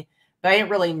thing. But I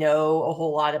didn't really know a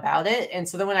whole lot about it. And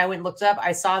so then when I went and looked up,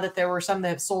 I saw that there were some that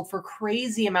have sold for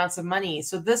crazy amounts of money.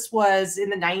 So this was in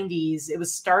the 90s. It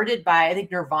was started by, I think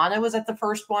Nirvana was at the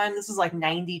first one. This was like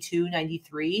 92,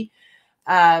 93.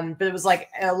 But it was like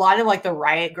a lot of like the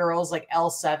Riot Girls, like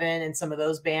L7 and some of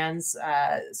those bands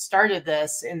started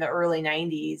this in the early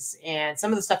 90s. And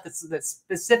some of the stuff that's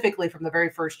specifically from the very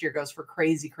first year goes for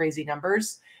crazy, crazy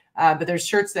numbers. But there's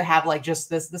shirts that have like just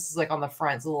this. This is like on the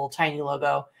front. It's a little tiny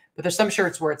logo. But there's some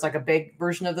shirts where it's like a big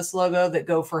version of this logo that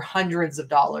go for hundreds of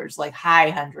dollars, like high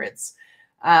hundreds.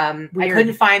 I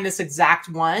couldn't find this exact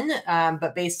one,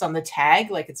 but based on the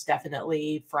tag, like it's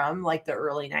definitely from like the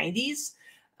early 90s.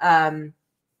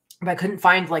 But I couldn't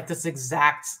find like this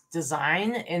exact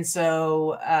design. And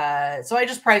so I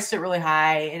just priced it really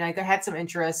high and I had some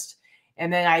interest.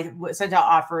 And then I sent out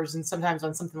offers, and sometimes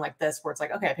on something like this where it's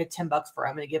like, okay, I paid $10 for it.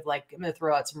 I'm going to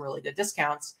throw out some really good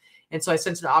discounts. And so I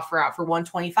sent an offer out for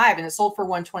 $125 and it sold for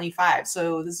 $125.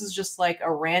 So this is just like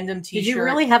a random t-shirt. Did you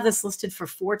really have this listed for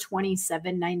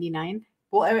 $427.99?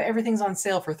 Well, everything's on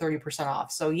sale for 30%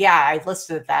 off. So yeah, I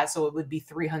listed it that. So it would be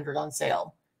 $300 on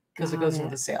sale because it goes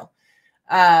into the sale.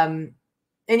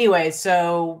 Anyway,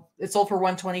 so it sold for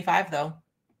 $125 though.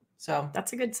 So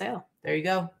that's a good sale. There you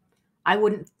go. I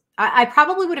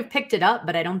probably would have picked it up,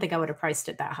 but I don't think I would have priced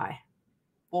it that high.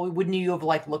 Well, wouldn't you have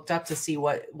like looked up to see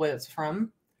what it's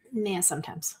from? Yeah,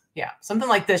 sometimes. Yeah. Something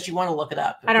like this, you want to look it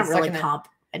up. I don't really comp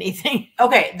anything.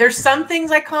 Okay. There's some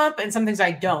things I comp and some things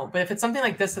I don't. But if it's something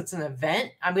like this, that's an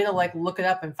event, I'm going to like look it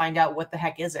up and find out what the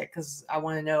heck is it. Because I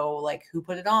want to know like who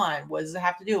put it on. What does it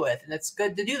have to do with? And it's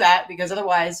good to do that because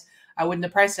otherwise I wouldn't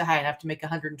have priced it high enough to make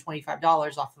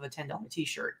 $125 off of a $10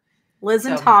 t-shirt. Liz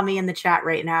and Tommy in the chat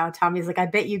right now. Tommy's like, I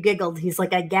bet you giggled. He's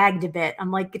like, I gagged a bit.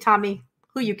 I'm like, Tommy,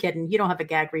 who you kidding? You don't have a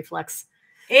gag reflex.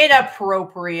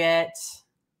 Inappropriate.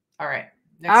 All right.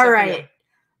 All right.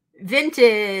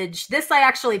 Vintage. This I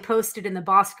actually posted in the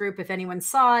boss group if anyone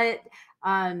saw it.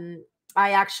 I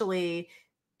actually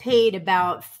paid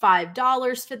about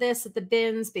 $5 for this at the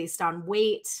bins based on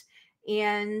weight.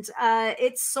 And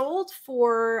it sold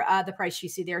for the price you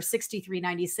see there,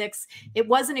 $63.96. It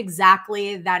wasn't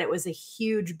exactly that it was a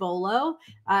huge bolo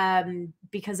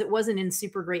because it wasn't in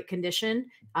super great condition.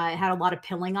 It had a lot of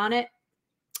pilling on it.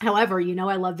 However, you know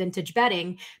I love vintage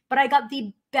bedding, but I got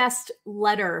the best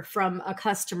letter from a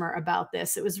customer about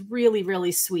this. It was really,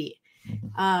 really sweet.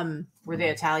 Were they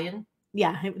Italian?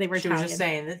 Yeah, they were Italian. She was just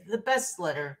saying the best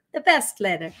letter. The best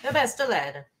letter. The best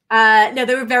letter. No,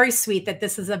 they were very sweet that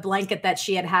this is a blanket that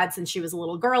she had since she was a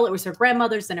little girl. It was her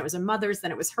grandmother's, then it was her mother's, then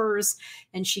it was hers.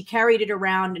 And she carried it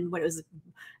around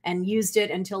and used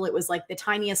it until it was like the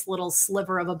tiniest little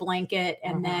sliver of a blanket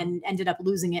and then ended up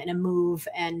losing it in a move.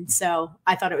 And so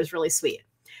I thought it was really sweet.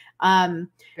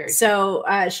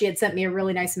 She had sent me a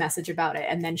really nice message about it.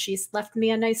 And then she's left me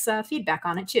a nice feedback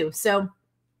on it too. So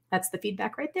that's the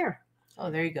feedback right there.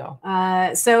 Oh, there you go.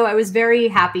 So I was very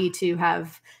happy to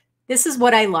have. This is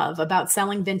what I love about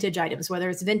selling vintage items, whether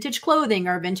it's vintage clothing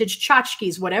or vintage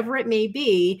tchotchkes, whatever it may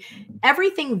be.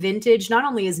 Everything vintage not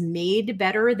only is made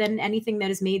better than anything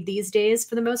that is made these days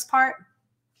for the most part,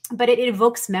 but it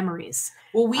evokes memories.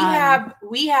 Well, we have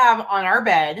on our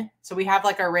bed. So we have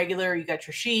like our regular, you got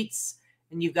your sheets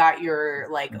and you've got your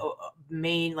like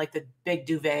main, like the big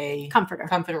duvet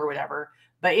comforter or whatever.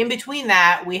 But in between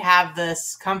that, we have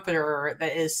this comforter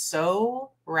that is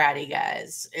so ratty,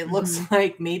 guys. It looks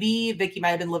like maybe Vicky might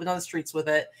have been living on the streets with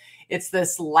it. It's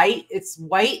this it's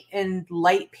white and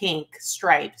light pink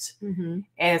striped. And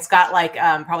it's got like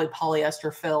probably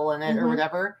polyester fill in it or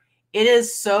whatever. It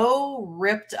is so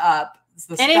ripped up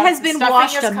The and it has been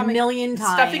washed a million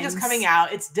times. Stuffing is coming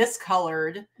out. It's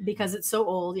discolored because it's so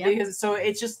old. Yeah. Because so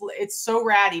it's so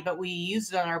ratty, but we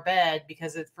used it on our bed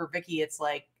because it's for Vikki. It's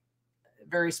like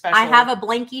very special. I have a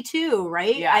blankie too,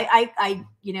 right? Yeah. I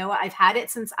you know, I've had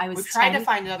it since I was We've tried to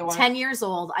find another one. 10 years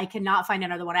old. I cannot find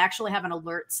another one. I actually have an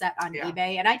alert set on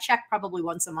eBay, and I check probably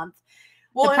once a month.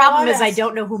 Well, the problem is I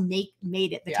don't know who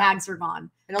made it. The tags are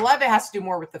gone. And a lot of it has to do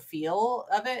more with the feel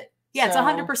of it. Yeah, it's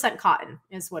 100% cotton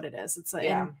is what it is. It's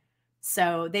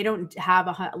so they don't have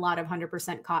a lot of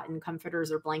 100% cotton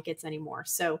comforters or blankets anymore.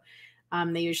 So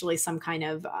they usually some kind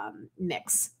of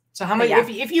mix. So how much,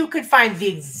 if you could find the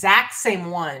exact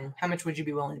same one, how much would you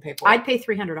be willing to pay for it? I'd pay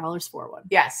 $300 for one.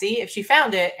 Yeah. See, if she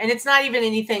found it, and it's not even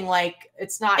anything like,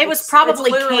 it's not, it was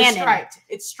probably Canon. Striped.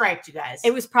 It's striped, you guys.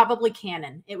 It was probably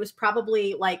Canon. It was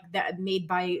probably like that made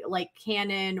by like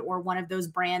Canon or one of those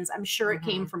brands. I'm sure it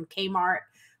came from Kmart.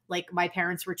 Like my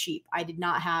parents were cheap. I did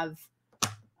not have,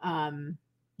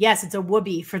 yes, it's a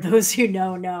whoopee for those who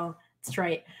know, it's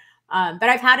right. But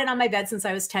I've had it on my bed since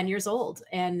I was 10 years old,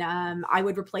 and I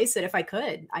would replace it if I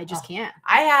could. I just can't.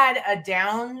 I had a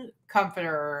down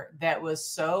comforter that was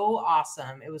so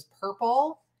awesome. It was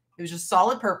purple. It was just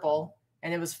solid purple,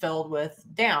 and it was filled with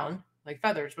down, like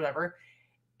feathers, whatever.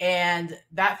 And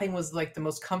that thing was like the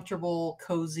most comfortable,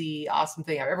 cozy, awesome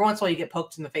thing. Every once in a while you get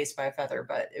poked in the face by a feather,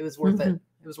 but it was worth it.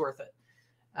 It was worth it.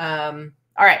 All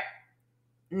right.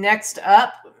 Next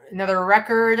up, another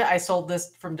record. I sold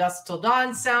this from Dusk Till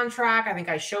Dawn soundtrack. I think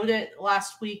I showed it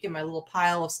last week in my little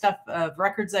pile of stuff of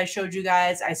records I showed you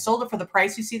guys. I sold it for the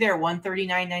price you see there,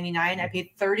 $139.99. I paid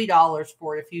 $30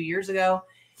 for it a few years ago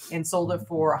and sold it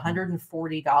for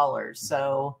 $140.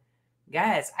 So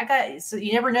guys, so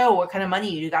you never know what kind of money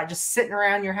you got just sitting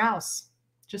around your house,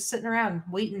 just sitting around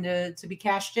waiting to be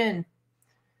cashed in.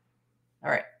 All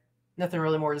right. Nothing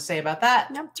really more to say about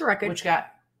that. No, it's a record. What you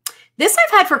got? This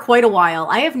I've had for quite a while.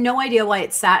 I have no idea why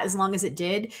it sat as long as it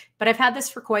did, but I've had this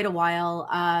for quite a while.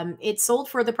 It sold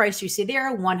for the price you see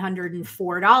there,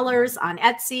 $104 on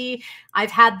Etsy.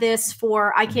 I've had this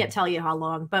for, I can't tell you how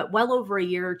long, but well over a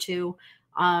year or two.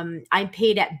 I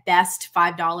paid at best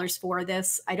 $5 for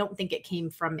this. I don't think it came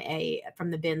from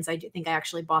the bins. I think I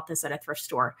actually bought this at a thrift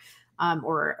store,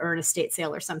 or an estate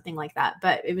sale or something like that.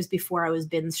 But it was before I was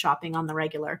bins shopping on the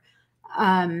regular.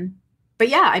 But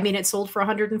yeah, I mean, it sold for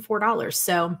 $104.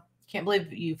 So can't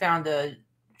believe you found a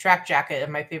track jacket of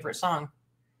my favorite song.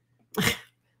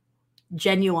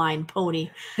 Genuine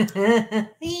Pony. Katie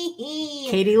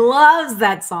loves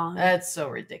that song. That's so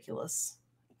ridiculous.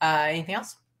 Anything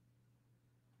else?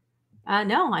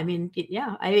 No, I mean,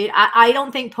 yeah. I mean, I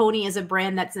don't think Pony is a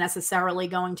brand that's necessarily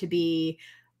going to be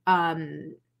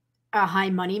a high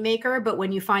money maker, but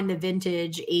when you find the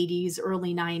vintage 80s,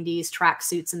 early 90s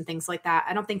tracksuits and things like that,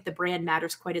 I don't think the brand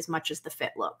matters quite as much as the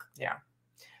fit look. Yeah.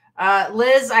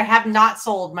 Liz, I have not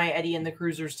sold my Eddie and the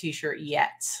Cruisers t-shirt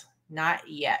yet. Not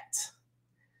yet.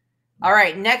 All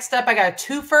right. Next up, I got a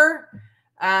twofer.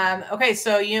 Okay,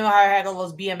 so you know how I had all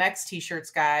those BMX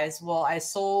t-shirts, guys? Well, I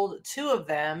sold 2 of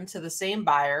them to the same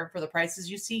buyer for the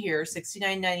prices you see here,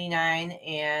 $69.99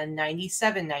 and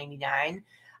 $97.99.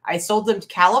 I sold them to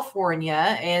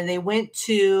California, and they went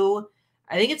to,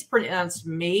 I think it's pronounced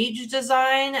Mage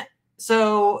Design.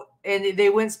 So, and they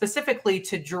went specifically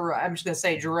to Jerome. I'm just going to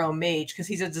say Jerome Mage because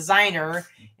he's a designer.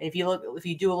 And if you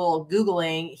do a little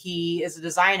Googling, he is a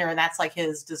designer, and that's like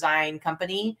his design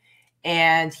company.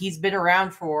 And he's been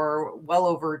around for well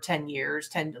over 10 years,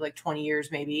 20 years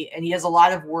maybe. And he has a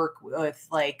lot of work with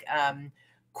like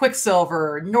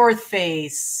Quicksilver, North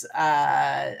Face.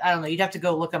 I don't know. You'd have to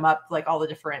go look him up, like all the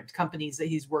different companies that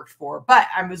he's worked for. But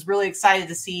I was really excited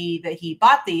to see that he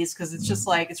bought these because it's just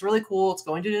like, it's really cool. It's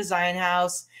going to a design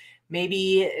house.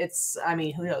 Maybe it's, I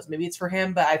mean, who knows? Maybe it's for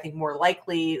him, but I think more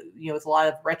likely, you know, with a lot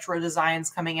of retro designs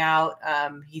coming out,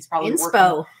 he's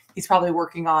probably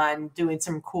working on doing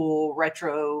some cool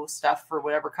retro stuff for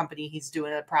whatever company he's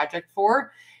doing a project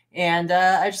for. And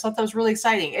I just thought that was really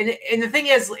exciting. And the thing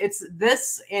is, it's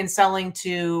this and selling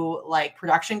to like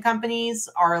production companies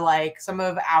are like some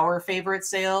of our favorite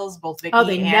sales, both Vikki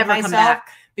and never myself, come back.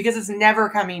 because it's never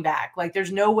coming back. Like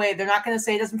there's no way. They're not going to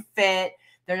say it doesn't fit.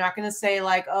 They're not going to say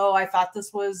like, oh, I thought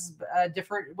this was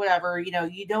different, whatever. You know,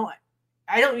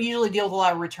 I don't usually deal with a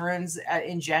lot of returns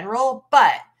in general,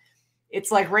 but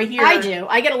it's like right here. I do.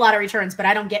 I get a lot of returns, but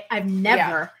I've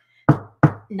never,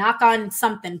 knock on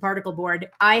something, particle board,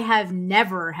 I have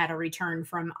never had a return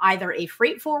from either a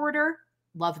freight forwarder,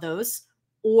 love those,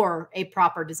 or a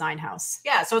proper design house.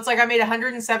 Yeah. So it's like I made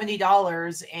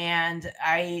 $170 and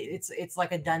it's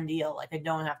like a done deal. Like I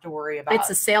don't have to worry about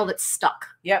It's a sale that's stuck.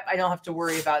 Yep. I don't have to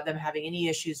worry about them having any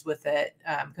issues with it.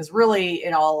 Because really,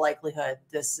 in all likelihood,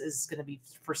 this is going to be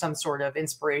for some sort of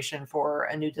inspiration for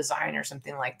a new design or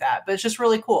something like that. But it's just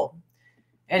really cool.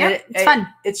 And it's fun.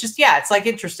 It's just, yeah, it's like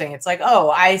interesting. It's like, oh,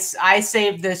 I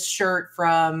saved this shirt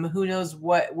from who knows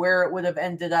where it would have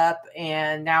ended up.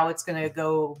 And now it's going to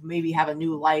go maybe have a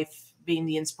new life being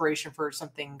the inspiration for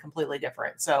something completely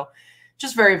different. So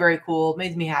just very, very cool.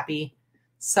 Made me happy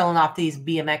selling off these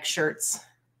BMX shirts.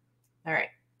 All right.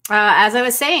 As I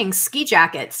was saying, ski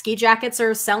jackets. Ski jackets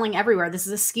are selling everywhere. This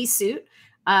is a ski suit.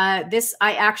 This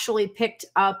I actually picked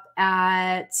up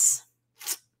at...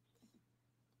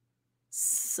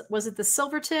 Was it the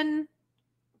Silverton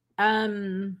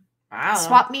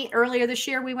swap meet earlier this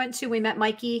year we went to? We met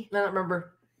Mikey. I don't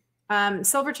remember.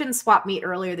 Silverton swap meet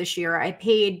earlier this year. I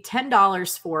paid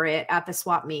 $10 for it at the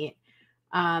swap meet.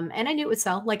 And I knew it would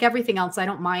sell. Like everything else, I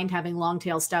don't mind having long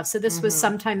tail stuff. So this was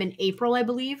sometime in April, I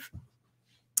believe.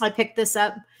 I picked this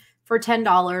up for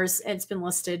 $10. It's been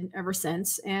listed ever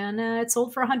since. And it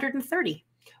sold for $130.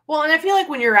 Well, and I feel like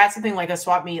when you're at something like a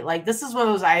swap meet, like this is one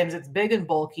of those items that's big and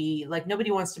bulky. Like nobody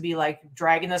wants to be like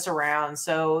dragging us around.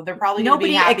 So they're probably going to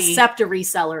be happy. Nobody except a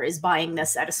reseller is buying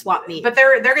this at a swap meet. But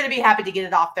they're going to be happy to get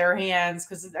it off their hands.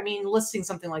 Because I mean, listing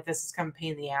something like this is kind of a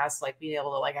pain in the ass. Like being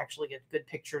able to like actually get good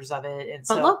pictures of it. And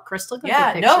but so, look, Crystal,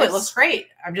 yeah, no, it looks great.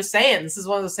 I'm just saying, this is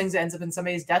one of those things that ends up in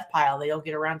somebody's death pile. They don't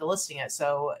get around to listing it.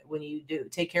 So when you do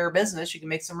take care of business, you can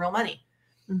make some real money.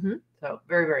 So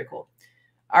very, very cool.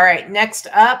 All right, next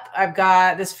up, I've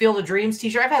got this Field of Dreams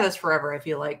t-shirt. I've had this forever, I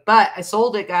feel like, but I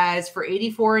sold it, guys, for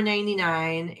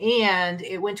 $84.99, and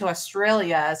it went to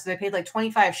Australia, so they paid like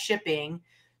 $25 shipping.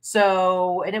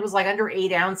 So, and it was like under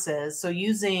 8 ounces. So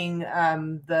using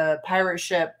the pirate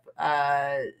ship,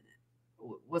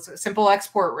 what's it, simple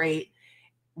export rate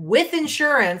with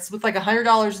insurance, with like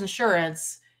 $100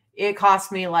 insurance, it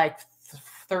cost me like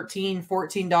 $13,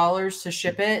 $14 to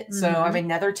ship it. So I made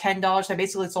another $10. I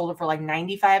basically sold it for like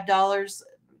 $95.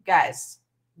 Guys,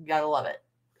 you gotta love it.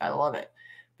 Gotta love it.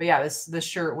 But yeah, this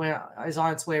shirt is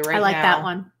on its way right now. I like that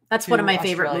one. That's one of my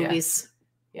favorite movies.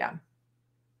 Yeah.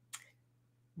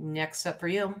 Next up for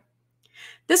you.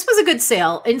 This was a good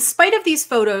sale. In spite of these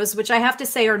photos, which I have to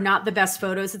say are not the best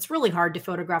photos, it's really hard to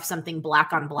photograph something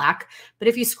black on black. But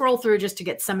if you scroll through just to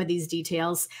get some of these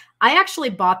details, I actually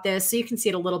bought this, so you can see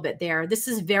it a little bit there. This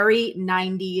is very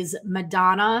 90s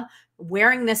Madonna,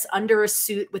 wearing this under a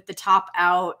suit with the top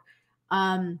out.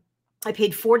 I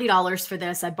paid $40 for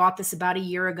this. I bought this about a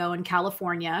year ago in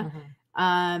California.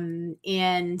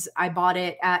 And I bought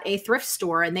it at a thrift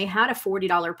store, and they had a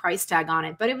 $40 price tag on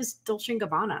it, but it was Dolce &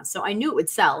 Gabbana, so I knew it would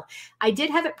sell. I did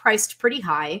have it priced pretty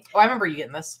high. Oh, I remember you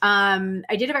getting this. I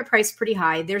did have it priced pretty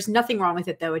high. There's nothing wrong with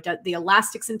it, though. The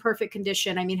elastic's in perfect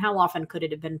condition. I mean, how often could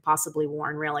it have been possibly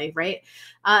worn, really, right?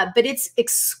 But it's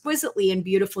exquisitely and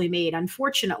beautifully made.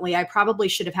 Unfortunately, I probably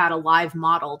should have had a live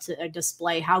model to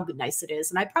display how nice it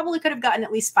is, and I probably could have gotten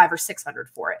at least $500 or $600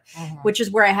 for it, which is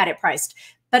where I had it priced.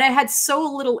 But I had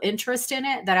so little interest in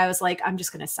it that I was like, I'm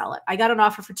just going to sell it. I got an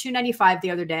offer for $295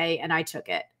 the other day, and I took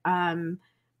it. $40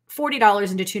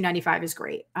 into $295 is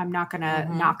great. I'm not going to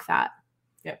knock that.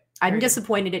 Yep. I'm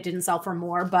disappointed it didn't sell for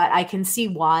more, but I can see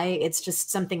why. It's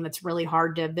just something that's really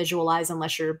hard to visualize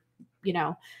unless you're,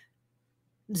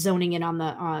 zoning in on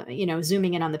the,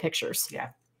 zooming in on the pictures. Yeah,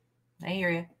 I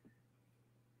hear you.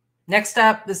 Next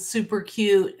up, the super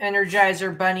cute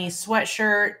Energizer Bunny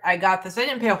sweatshirt. I got this. I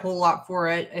didn't pay a whole lot for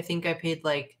it. I think I paid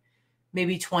like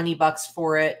maybe $20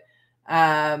 for it.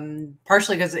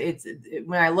 Partially because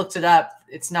when I looked it up,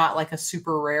 it's not like a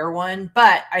super rare one,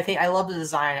 but I think I love the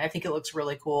design. I think it looks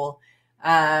really cool.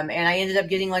 And I ended up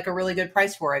getting like a really good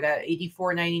price for it. I got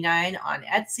 $84.99 on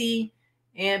Etsy.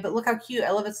 But look how cute.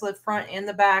 I love its the front and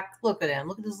the back. Look at him.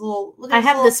 Look at this little, I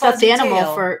have the stuffed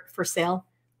animal for sale.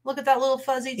 Look at that little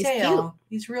fuzzy tail. Cute.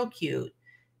 He's real cute.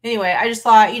 Anyway, I just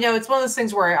thought, it's one of those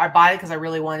things where I bought it because I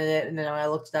really wanted it. And then when I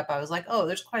looked it up, I was like, oh,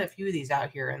 there's quite a few of these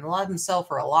out here. And a lot of them sell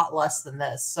for a lot less than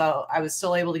this. So I was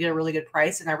still able to get a really good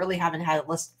price. And I really haven't had it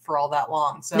listed for all that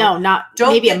long. So no,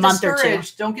 maybe a month or two.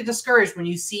 Don't get discouraged when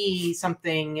you see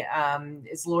something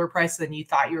is lower price than you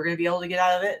thought you were going to be able to get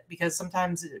out of it. Because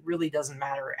sometimes it really doesn't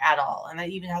matter at all. And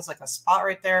it even has like a spot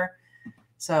right there.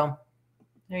 So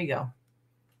there you go.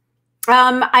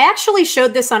 I actually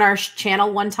showed this on our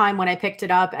channel one time when I picked it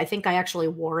up. I think I actually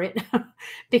wore it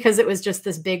because it was just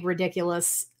this big,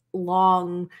 ridiculous,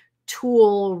 long,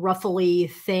 tulle, ruffly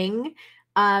thing.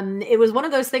 It was one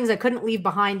of those things I couldn't leave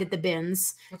behind at the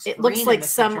bins. It looks like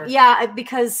some,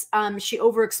 because she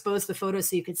overexposed the photo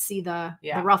so you could see the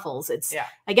ruffles. It's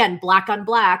again, black on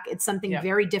black. It's something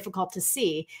very difficult to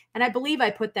see. And I believe I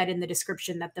put that in the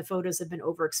description that the photos have been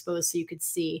overexposed so you could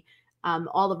see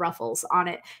all the ruffles on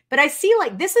it. But I see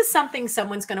like this is something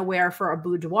someone's going to wear for a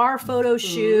boudoir photo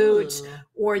shoot,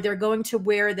 or they're going to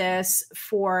wear this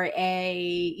for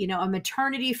a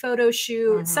maternity photo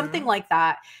shoot, something like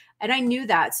that. And I knew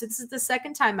that. So this is the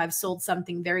second time I've sold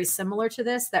something very similar to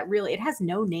this that really, it has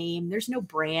no name. There's no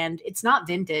brand. It's not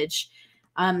vintage.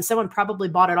 Someone probably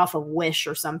bought it off of Wish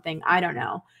or something. I don't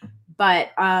know.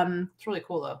 But it's really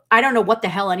cool though. I don't know what the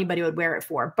hell anybody would wear it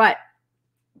for, but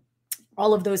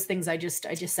all of those things I just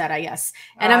said, I guess.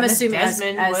 And I'm assuming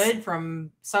Desmond Wood from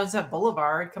Sunset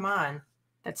Boulevard. Come on.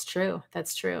 That's true.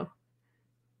 That's true.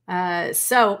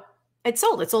 So it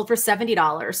sold. It sold for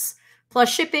 $70 plus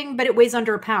shipping, but it weighs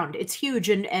under a pound. It's huge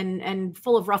and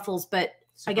full of ruffles, but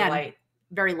super again, light.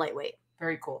 Very lightweight.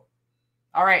 Very cool.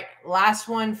 All right. Last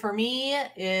one for me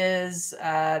is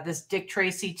this Dick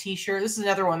Tracy t-shirt. This is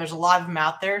another one. There's a lot of them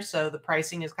out there, so the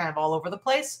pricing is kind of all over the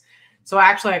place. So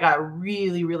actually I got a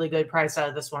really, really good price out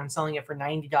of this one, selling it for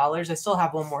 $90. I still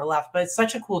have one more left, but it's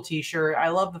such a cool t-shirt. I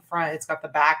love the front. It's got the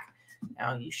back.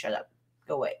 Oh, you shut up.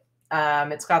 Go away.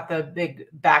 It's got the big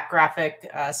back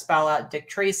graphic spell out Dick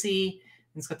Tracy.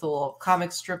 It's got the little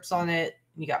comic strips on it.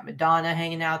 You got Madonna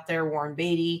hanging out there, Warren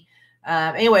Beatty.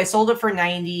 Anyway, sold it for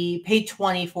 $90, paid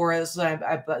 $20 for it. So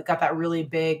I got that really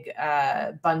big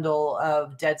bundle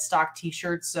of dead stock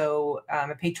t-shirts. So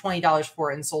I paid $20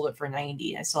 for it and sold it for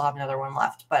 $90. I still have another one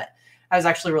left, but I was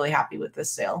actually really happy with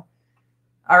this sale.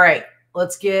 All right,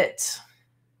 let's get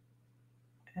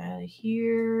out of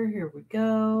here. Here we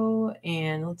go.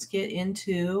 And let's get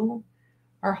into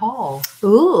our haul.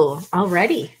 Ooh,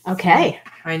 already. Okay.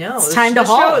 I know. It's time to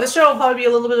haul. This show will probably be a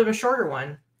little bit of a shorter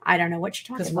one. I don't know what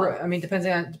you're talking about. I mean,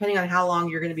 depending on how long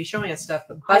you're going to be showing us stuff.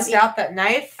 But bust out that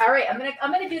knife. All right, I'm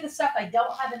gonna do the stuff I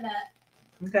don't have in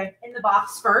the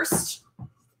box first.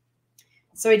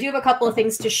 So I do have a couple of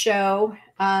things to show.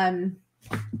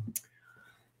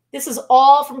 This is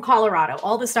all from Colorado.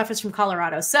 All this stuff is from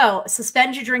Colorado. So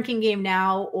suspend your drinking game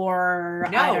now, or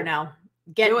no. I don't know.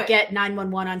 Get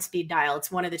 911 on speed dial.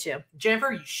 It's one of the two.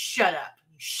 Jennifer, you shut up.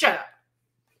 You shut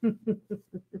up.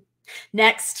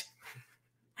 Next.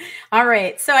 All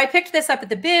right. So I picked this up at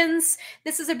the bins.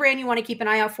 This is a brand you want to keep an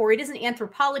eye out for. It is an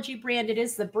Anthropologie brand.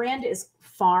 The brand is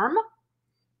Farm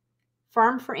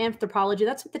for Anthropologie.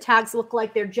 That's what the tags look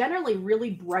like. They're generally really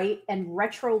bright and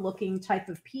retro looking type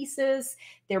of pieces.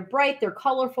 They're bright. They're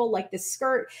colorful, like this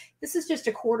skirt. This is just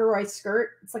a corduroy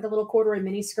skirt. It's like a little corduroy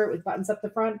mini skirt with buttons up the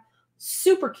front.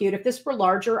 Super cute. If this were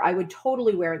larger, I would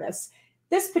totally wear this.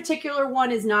 This particular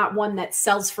one is not one that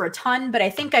sells for a ton, but I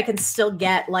think I can still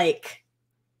get like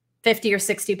 $50 or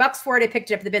 $60 for it. I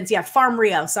picked it up at the bins. Yeah, Farm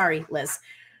Rio. Sorry, Liz.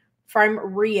 Farm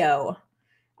Rio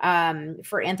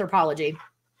for Anthropologie.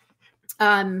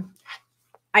 I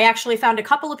actually found a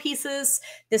couple of pieces.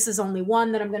 This is only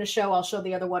one that I'm going to show. I'll show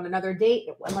the other one another date,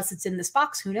 unless it's in this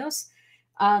box. Who knows?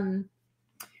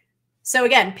 So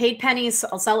again, paid pennies.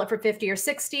 I'll sell it for 50 or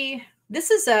 60.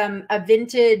 This is a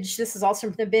vintage. This is also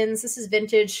from the bins. This is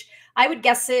vintage. I would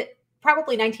guess it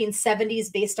probably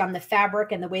 1970s based on the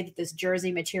fabric and the way that this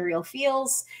jersey material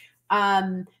feels.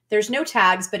 There's no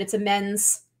tags, but it's a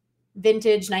men's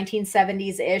vintage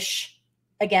 1970s-ish.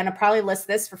 Again, I'll probably list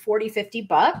this for 40, 50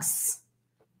 bucks.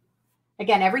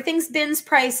 Again, everything's bins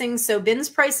pricing. So bins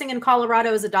pricing in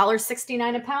Colorado is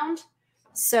 $1.69 a pound.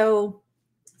 So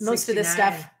most 69. Of this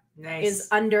stuff is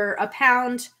under a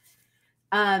pound.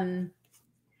 Oh,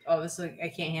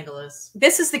 I can't handle this.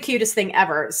 This is the cutest thing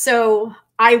ever. So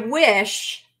I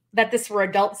wish that this were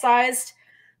adult sized,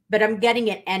 but I'm getting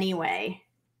it anyway.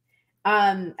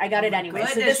 I got it anyway.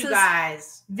 So this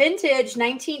is vintage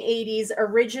 1980s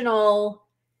original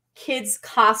kids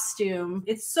costume.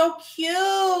 It's so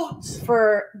cute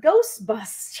for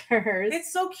Ghostbusters.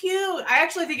 It's so cute. I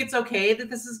actually think it's okay that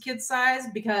this is kid size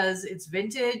because it's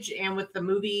vintage, and with the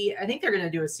movie, I think they're going to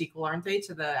do a sequel, aren't they,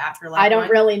 to the Afterlife? I don't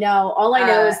really know. All I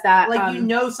know is that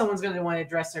someone's going to want to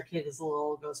dress their kid as a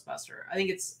little Ghostbuster. I think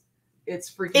it's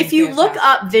freaking if you fantastic. Look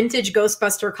up vintage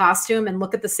Ghostbuster costume and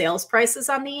look at the sales prices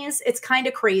on these, it's kind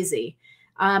of crazy.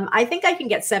 I think I can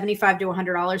get $75 to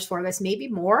 $100 for this, maybe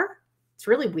more. It's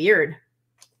really weird.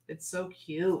 It's so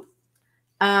cute.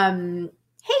 Hey,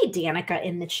 Danica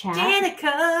in the chat.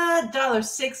 Danica,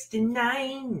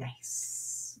 $1.69.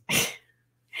 Nice.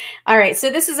 All right, so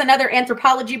this is another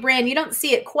Anthropologie brand. You don't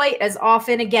see it quite as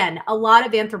often. Again, a lot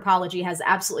of Anthropologie has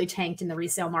absolutely tanked in the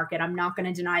resale market. I'm not going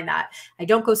to deny that. I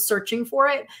don't go searching for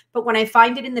it, but when I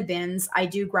find it in the bins, I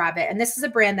do grab it. And this is a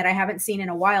brand that I haven't seen in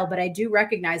a while, but I do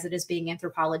recognize it as being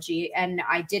Anthropologie, and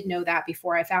I did know that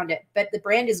before I found it. But the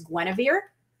brand is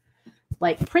Guinevere,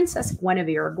 like Princess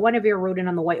Guinevere. Guinevere rode in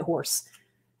on the white horse.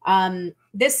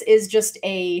 This is just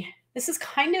this is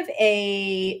kind of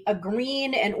a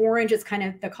green and orange. It's kind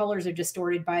of, the colors are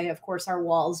distorted by, of course, our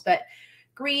walls, but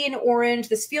green, orange.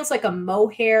 This feels like a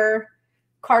mohair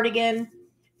cardigan.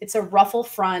 It's a ruffle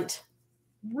front,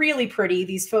 really pretty.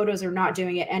 These photos are not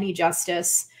doing it any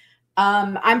justice.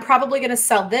 I'm probably going to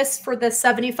sell this for the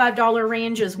 $75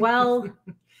 range as well.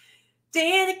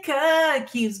 Danica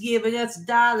keeps giving us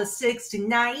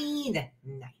 $1.69.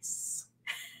 Nice.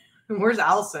 Where's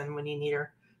Allison when you need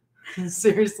her?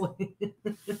 Seriously.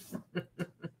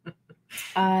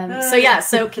 So yeah,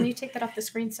 so can you take that off the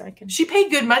screen so I can? She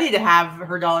paid good money to have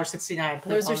her $1.69.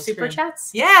 Those are super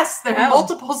chats? Yes, there are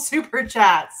multiple super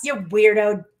chats. You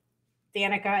weirdo,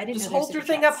 Danica. I didn't just hold your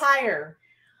thing up higher.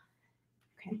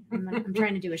 Okay, I'm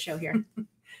trying to do a show here.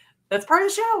 That's part of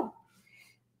the show.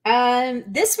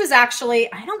 This was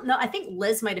actually, I don't know. I think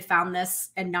Liz might have found this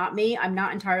and not me. I'm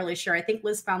not entirely sure. I think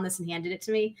Liz found this and handed it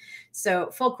to me. So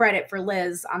full credit for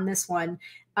Liz on this one.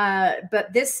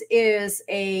 But this is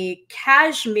a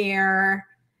cashmere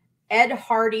Ed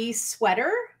Hardy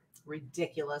sweater.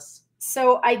 Ridiculous.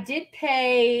 So I did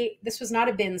pay, this was not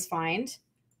a bins find.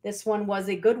 This one was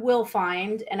a Goodwill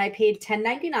find, and I paid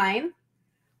 $10.99.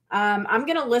 I'm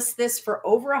going to list this for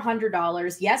over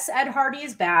 $100. Yes, Ed Hardy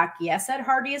is back. Yes, Ed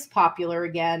Hardy is popular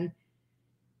again.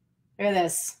 Look at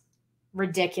this.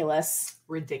 Ridiculous.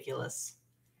 Ridiculous.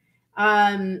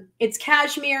 It's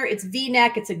cashmere. It's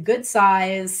V-neck. It's a good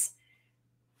size.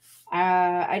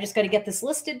 I just got to get this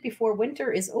listed before winter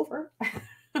is over.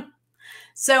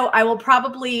 So I will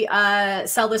probably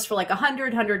sell this for like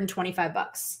 $100,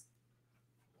 $125.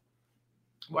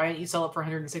 Why didn't you sell it for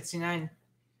 $169?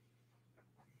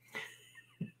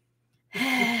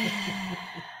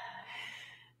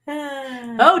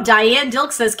 Oh, Diane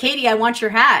Dilk says, Katie, I want your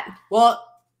hat. Well,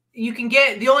 you can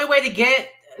get, the only way to get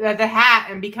the hat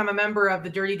and become a member of the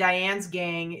Dirty Diane's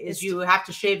gang is you have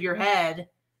to shave your head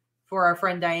for our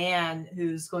friend Diane,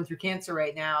 who's going through cancer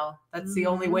right now. That's the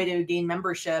only way to gain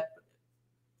membership.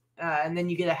 And then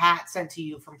you get a hat sent to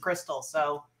you from Crystal.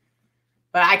 So,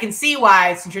 but I can see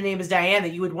why, since your name is Diane,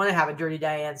 that you would want to have a Dirty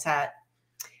Diane's hat.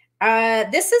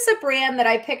 This is a brand that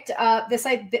I picked up. This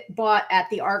I bought at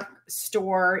the ARC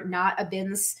store, not a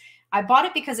bins. I bought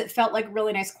it because it felt like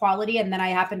really nice quality, and then I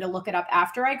happened to look it up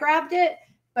after I grabbed it.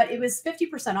 But it was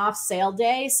 50% off sale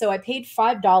day, so I paid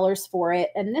 $5 for it.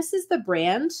 And this is the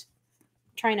brand.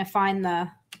 I'm trying to find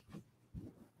the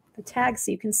tag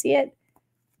so you can see it.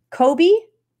 Kobe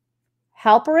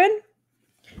Halperin.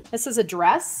 This is a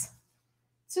dress.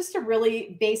 It's just a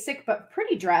really basic but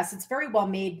pretty dress. It's very well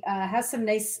made. Has some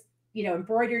nice,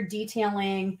 embroidered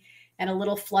detailing and a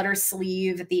little flutter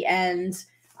sleeve at the end.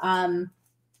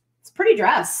 It's a pretty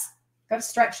dress. Got a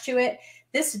stretch to it.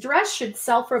 This dress should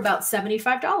sell for about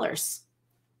 $75.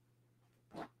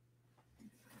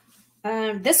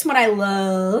 This one I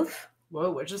love.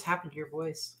 Whoa, what just happened to your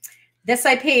voice? This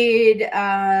I paid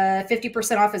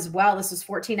 50% off as well. This was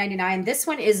 $14.99. This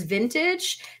one is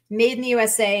vintage, made in the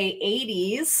USA,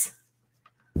 80s.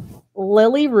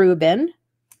 Lily Rubin.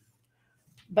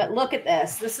 But look at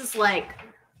this. This is like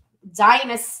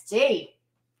Dynasty.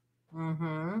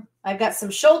 I've got some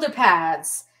shoulder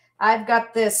pads. I've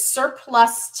got this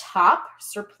surplus top.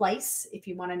 Surplice, if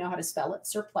you want to know how to spell it.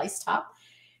 Surplice top.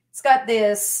 It's got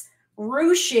this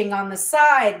ruching on the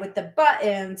side with the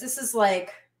buttons. This is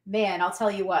like... Man, I'll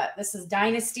tell you what, this is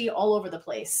Dynasty all over the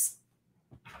place.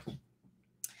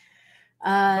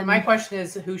 My question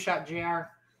is, who shot JR?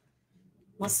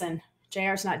 Listen,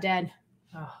 JR's not dead.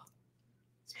 Oh,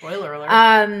 spoiler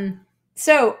alert.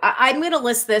 So I'm going to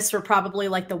list this for probably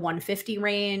like the 150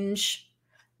 range.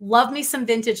 Love me some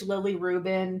vintage Lily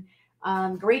Rubin.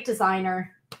 Great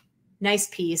designer. Nice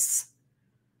piece.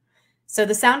 So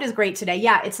the sound is great today.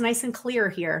 Yeah, it's nice and clear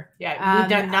here. Yeah, we've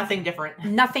done nothing different.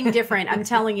 Nothing different. I'm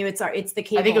telling you, it's the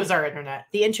cable. I think it was our internet.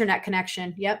 The internet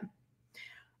connection. Yep.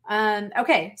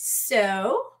 Okay,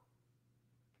 so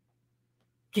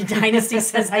Dynasty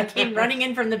says I came running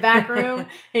in from the back room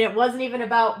and it wasn't even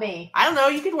about me. I don't know.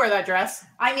 You could wear that dress.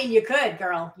 I mean, you could,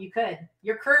 girl. You could.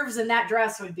 Your curves in that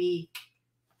dress would be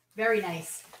very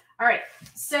nice. All right,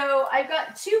 so I've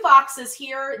got 2 boxes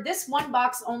here. This one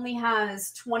box only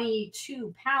has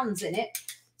 22 pounds in it.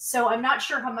 So I'm not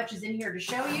sure how much is in here to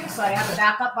show you. So I have a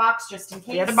backup box just in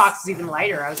case. The other box is even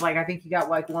lighter. I was like, I think you got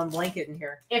like one blanket in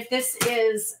here. If this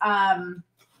is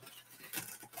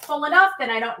full enough,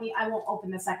 then I won't open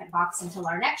the second box until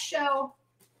our next show.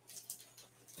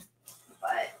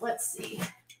 But let's see.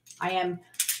 I am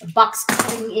box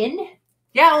cutting in.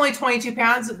 Yeah, only 22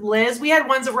 pounds, Liz. We had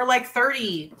ones that were like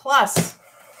 30 plus.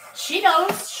 She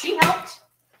knows. She helped.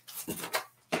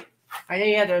 I know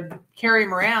you had to carry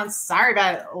them around. Sorry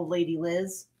about it, old lady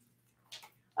Liz.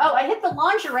 Oh, I hit the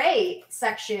lingerie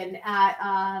section at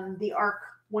the Arc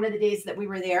one of the days that we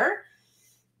were there.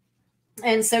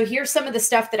 And so here's some of the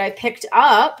stuff that I picked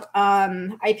up.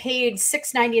 I paid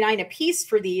 $6.99 a piece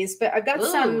for these, but I've got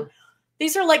some.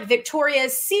 These are like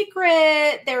Victoria's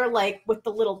Secret. They're like with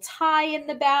the little tie in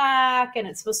the back, and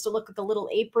it's supposed to look like a little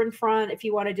apron front if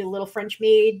you want to do a little French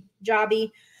maid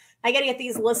jobby. I got to get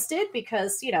these listed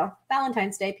because, you know,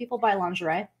 Valentine's Day, people buy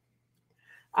lingerie.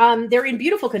 They're in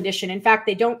beautiful condition. In fact,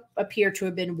 they don't appear to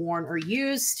have been worn or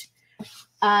used.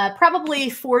 Probably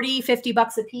 40, 50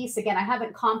 bucks a piece. Again, I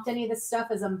haven't comped any of this stuff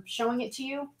as I'm showing it to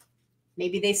you.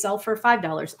 Maybe they sell for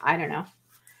 $5. I don't know.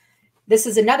 This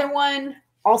is another one,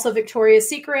 also Victoria's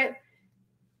Secret.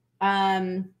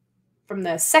 From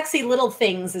the Sexy Little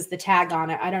Things is the tag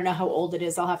on it. I don't know how old it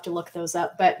is. I'll have to look those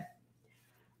up, but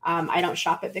I don't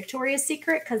shop at Victoria's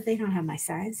Secret because they don't have my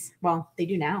size. Well, they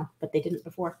do now, but they didn't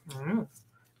before.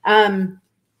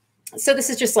 So this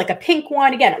is just like a pink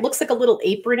one. Again, it looks like a little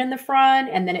apron in the front,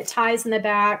 and then it ties in the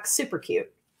back. Super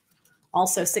cute.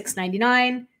 Also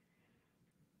 $6.99.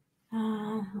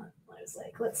 I was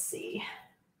like, let's see.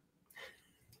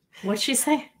 What'd she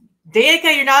say?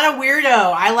 Danica, you're not a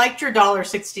weirdo. I liked your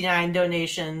 $1.69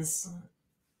 donations.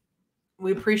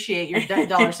 We appreciate your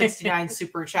 $1.69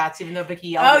 super chats, even though Vicki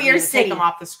yelled you're to take them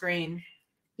off the screen.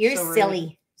 You're so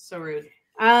silly. So rude.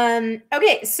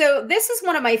 Okay, so this is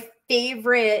one of my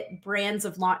favorite brands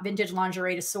of vintage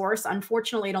lingerie to source.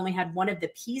 Unfortunately, it only had one of the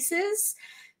pieces.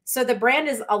 So the brand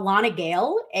is Alana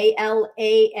Gale, A-L-A-N-A-G-A-L-E.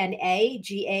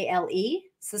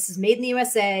 So this is made in the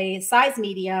USA, size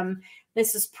medium.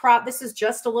 This is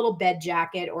just a little bed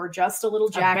jacket or just a little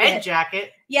jacket. A bed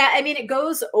jacket? Yeah, I mean, it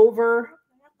goes over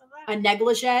a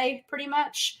negligee pretty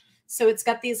much. So it's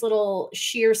got these little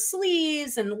sheer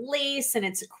sleeves and lace, and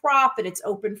it's a crop and it's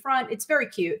open front. It's very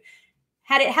cute.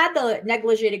 Had it had the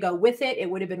negligee to go with it, it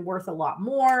would have been worth a lot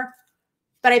more.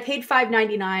 But I paid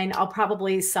 $5.99. I'll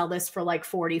probably sell this for like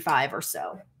 $45 or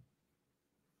so.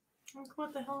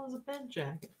 What the hell is a bed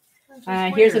jacket?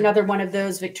 Here's another one of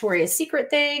those Victoria's Secret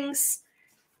things.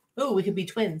 Oh, we could be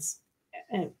twins.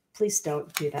 Please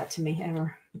don't do that to me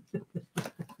ever.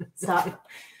 Stop.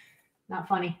 Not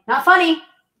funny. Not funny.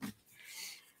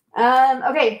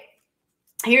 Okay.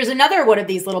 Here's another one of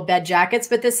these little bed jackets,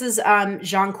 but this is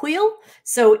Jonquil.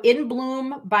 So In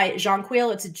Bloom by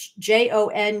Jonquil. It's Jonquil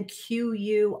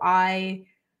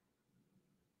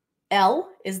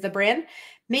is the brand.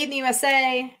 Made in the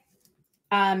USA.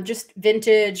 Just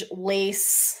vintage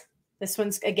lace. This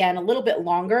one's, again, a little bit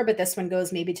longer, but this one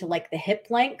goes maybe to like the hip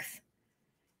length.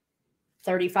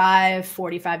 $35,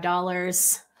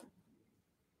 $45.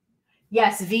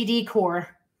 Yes, VD core.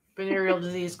 Venereal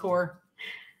disease core.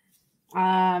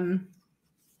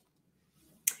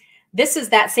 This is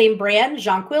that same brand,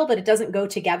 Jonquil, but it doesn't go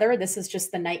together. This is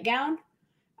just the nightgown.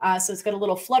 So it's got a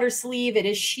little flutter sleeve. It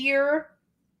is sheer.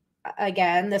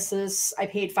 Again, this is, I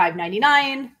paid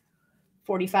 $5.99,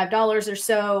 $45 or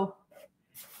so.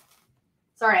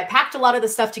 Sorry, I packed a lot of the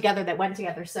stuff together that went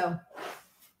together. So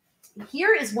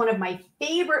here is one of my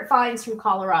favorite finds from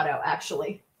Colorado,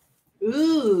 actually.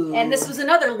 Ooh. And this was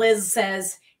another Liz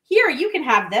says, here, you can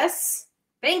have this.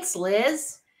 Thanks,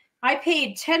 Liz. I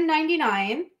paid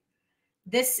 $10.99.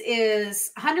 This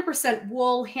is 100%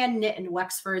 wool, hand knit in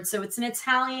Wexford. So it's an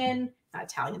Italian,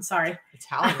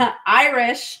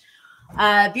 Irish,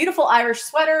 beautiful Irish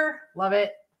sweater. Love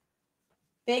it.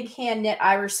 Big hand knit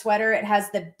Irish sweater. It has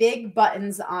the big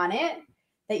buttons on it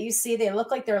that you see. They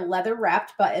look like they're leather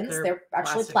wrapped buttons. They're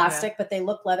actually plastic, but they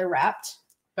look leather wrapped.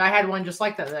 But I had one just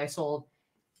like that I sold.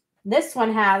 This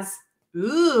one has,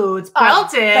 ooh, it's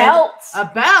belted. A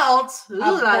belt. Ooh,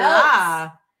 la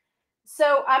la.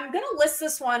 So I'm going to list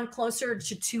this one closer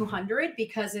to $200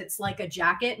 because it's like a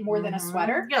jacket more than a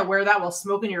sweater. You gotta wear that while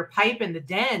smoking your pipe in the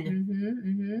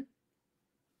den.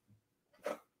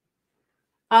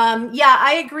 Yeah,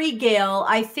 I agree, Gail.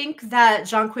 I think that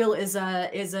Jonquil is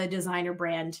a designer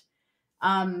brand.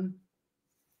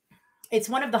 It's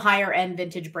one of the higher end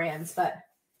vintage brands, but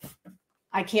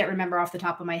I can't remember off the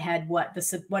top of my head what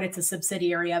it's a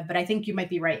subsidiary of, but I think you might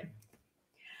be right.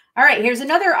 All right, here's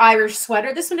another Irish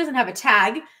sweater. This one doesn't have a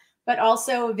tag, but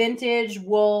also vintage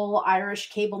wool Irish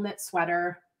cable knit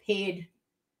sweater. Paid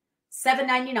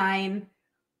 $7.99.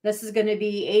 This is going to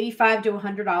be $85 to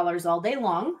 $100 all day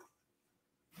long.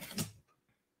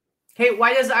 Okay,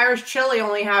 why does Irish chili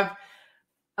only have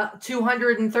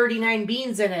 239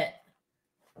 beans in it?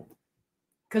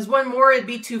 Because one more, it'd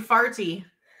be too farty.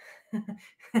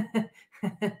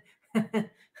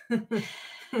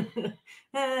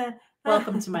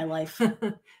 Welcome to my life.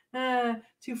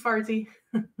 Too farty.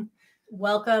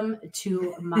 Welcome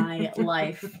to my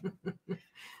life.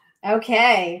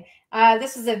 Okay.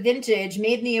 This is a vintage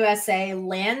made in the USA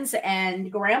Lands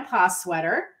End Grandpa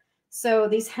sweater. So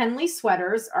these Henley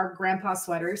sweaters are grandpa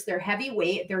sweaters. They're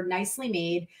heavyweight. They're nicely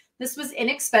made. This was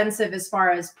inexpensive as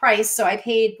far as price. So I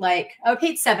paid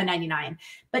 $7.99.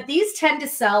 But these tend to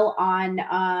sell on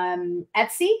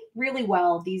Etsy really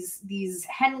well. These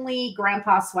Henley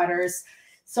grandpa sweaters.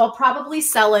 So I'll probably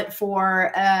sell it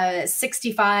for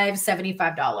 $65,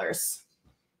 $75.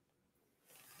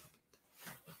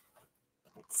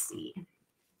 Let's see.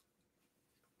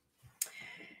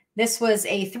 This was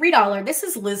a $3. This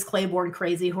is Liz Claiborne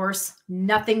Crazy Horse.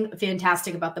 Nothing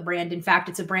fantastic about the brand. In fact,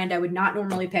 it's a brand I would not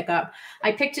normally pick up.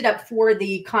 I picked it up for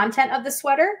the content of the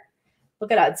sweater. Look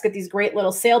at that. It's got these great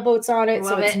little sailboats on it.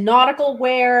 So it's nautical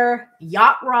wear,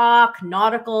 yacht rock,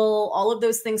 nautical, all of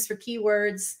those things for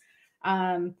keywords.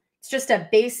 It's just a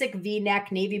basic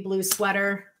V-neck navy blue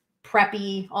sweater,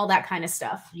 preppy, all that kind of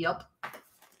stuff. Yep.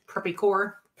 Preppy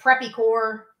core. Preppy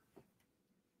core.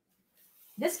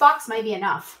 This box might be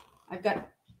enough. I've got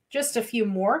just a few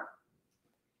more.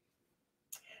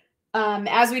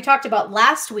 As we talked about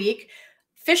last week,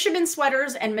 fisherman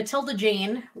sweaters and Matilda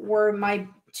Jane were my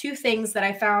two things that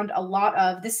I found a lot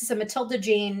of. This is a Matilda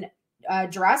Jane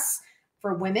dress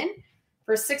for women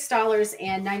for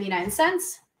 $6.99.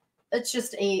 It's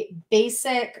just a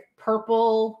basic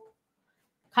purple,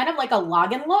 kind of like a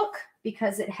login look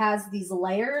because it has these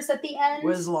layers at the end.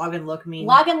 What does login look mean?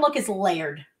 Login look is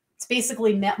layered. It's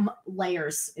basically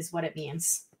layers is what it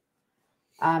means.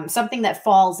 Something that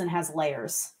falls and has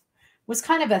layers. Was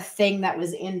kind of a thing that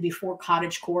was in before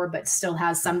cottagecore, but still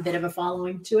has some bit of a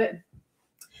following to it.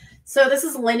 So this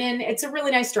is linen. It's a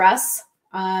really nice dress.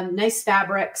 Nice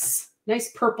fabrics.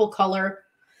 Nice purple color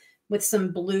with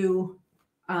some blue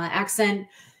accent.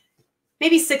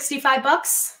 Maybe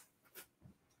 $65.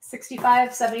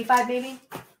 65, 75 maybe.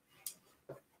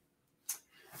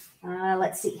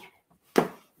 Let's see.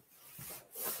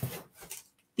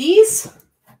 These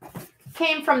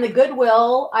came from the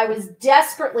Goodwill. I was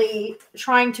desperately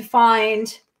trying to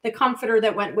find the comforter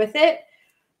that went with it,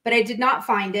 but I did not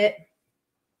find it.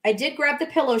 I did grab the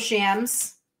pillow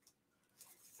shams.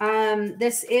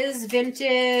 This is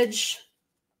vintage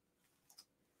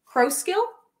Crowskill.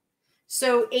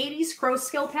 So 80s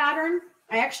Crowskill pattern.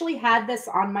 I actually had this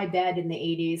on my bed in the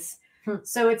 80s.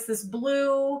 So it's this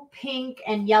blue, pink,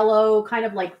 and yellow kind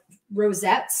of like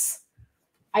rosettes.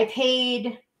 I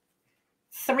paid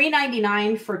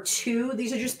 $3.99 for two.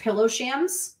 These are just pillow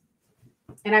shams.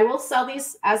 And I will sell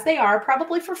these as they are,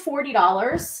 probably for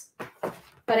 $40.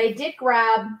 But I did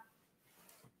grab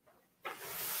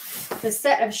the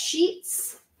set of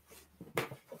sheets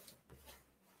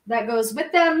that goes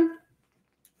with them.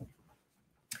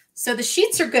 So the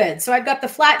sheets are good. So I've got the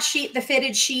flat sheet, the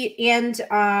fitted sheet, and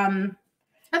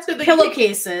that's good.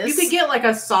 Pillowcases. You could get like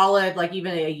a solid, like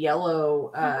even a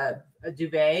yellow a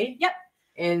duvet. Yep.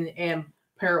 And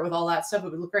pair it with all that stuff. It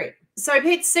would look great. So I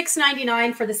paid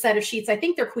 $6.99 for the set of sheets. I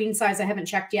think they're queen size. I haven't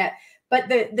checked yet. But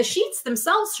the sheets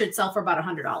themselves should sell for about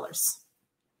 $100.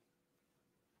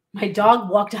 My dog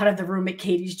walked out of the room at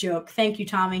Katie's joke. Thank you,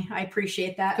 Tommy. I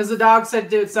appreciate that. Because the dog said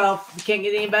to itself, you can't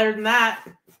get any better than that.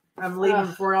 I'm leaving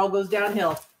before it all goes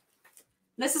downhill.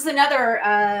 This is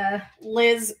another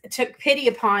Liz took pity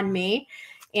upon me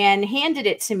and handed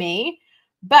it to me.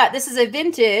 But this is a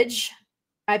vintage.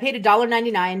 I paid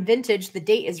 $1.99. Vintage. The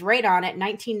date is right on it.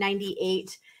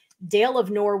 1998. Dale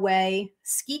of Norway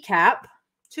ski cap.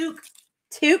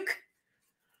 Toque.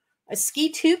 A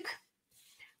ski toque.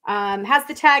 Has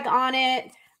the tag on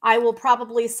it. I will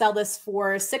probably sell this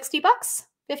for $60, $50,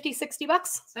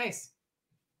 $60. Nice.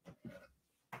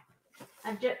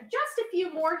 I've just a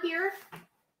few more here.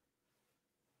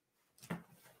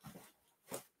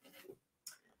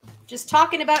 Just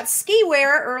talking about ski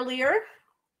wear earlier.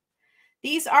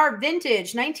 These are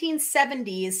vintage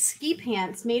 1970s ski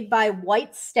pants made by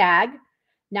White Stag.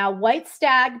 Now, White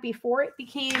Stag, before it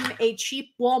became a cheap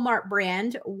Walmart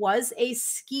brand, was a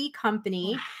ski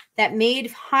company that made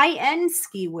high-end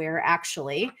ski wear,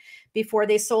 actually. before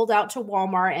they sold out to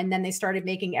Walmart, and then they started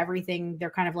making everything. They're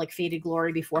kind of like Faded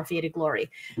Glory before Faded Glory.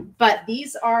 But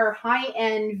these are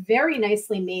high-end, very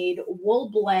nicely made wool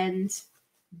blend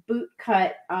boot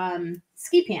cut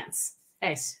ski pants.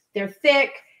 Nice. They're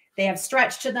thick. They have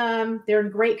stretch to them. They're in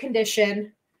great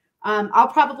condition. I'll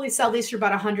probably sell these for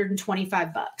about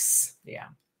 $125. Yeah.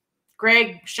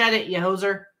 Greg, shed it, you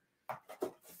hoser.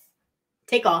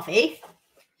 Take off, eh?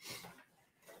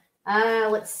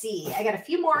 Let's see. I got a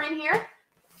few more in here.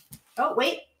 Oh,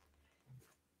 wait.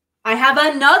 I have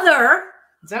another.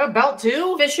 Does that have a belt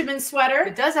too? Fisherman sweater.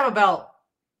 It does have a belt.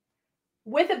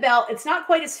 With a belt. It's not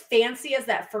quite as fancy as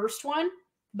that first one,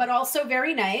 but also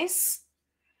very nice.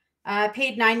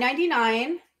 Paid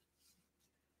 $9.99.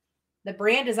 The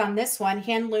brand is on this one.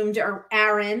 Hand loomed or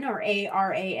Aran or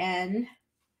A-R-A-N.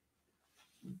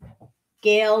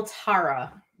 Gael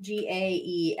Tara.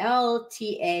 Gaeltarra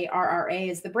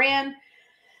is the brand.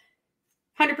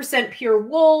 100% pure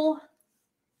wool.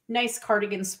 Nice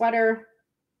cardigan sweater.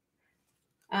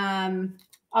 I'll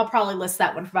probably list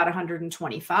that one for about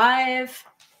 $125.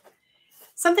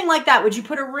 Something like that. Would you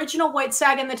put original White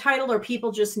Stag in the title, or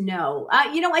people just know?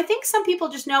 I think some people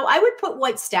just know. I would put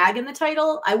White Stag in the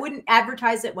title. I wouldn't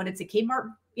advertise it when it's a Kmart,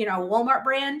 Walmart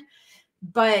brand.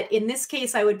 But in this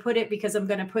case, I would put it because I'm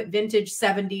going to put vintage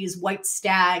 70s White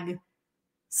Stag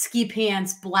ski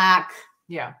pants, black.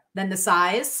 Yeah. Then the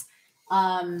size,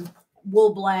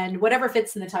 wool blend, whatever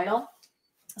fits in the title.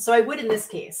 So I would in this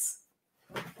case.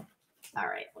 All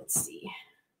right, let's see.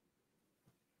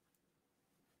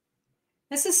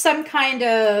 This is some kind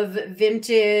of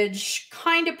vintage,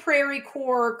 kind of prairie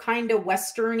core, kind of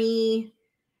westerny.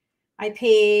 I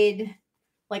paid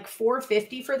like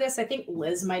 $4.50 for this. I think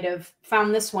Liz might have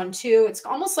found this one too. It's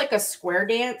almost like a square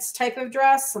dance type of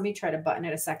dress. Let me try to button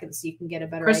it a second so you can get a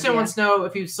better Kristen idea. wants to know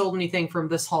if you've sold anything from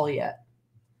this haul yet.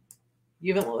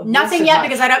 You haven't nothing yet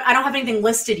because I don't have anything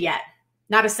listed yet.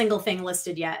 Not a single thing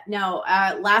listed yet. No,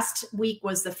 last week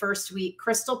was the first week.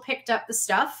 Crystal picked up the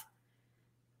stuff.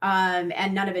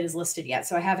 And none of it is listed yet.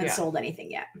 So I haven't sold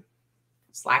anything yet.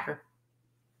 Slacker.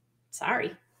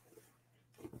 Sorry.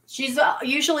 She's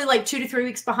usually like 2 to 3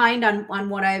 weeks behind on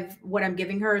what I'm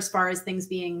giving her as far as things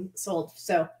being sold.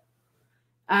 So,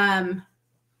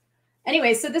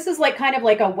 anyway, so this is like kind of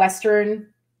like a Western.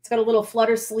 It's got a little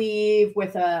flutter sleeve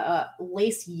with a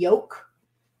lace yoke,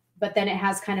 but then it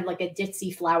has kind of like a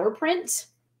ditzy flower print.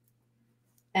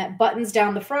 Buttons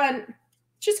down the front.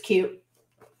 Just cute.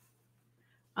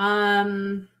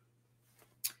 And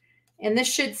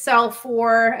this should sell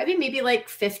for, maybe like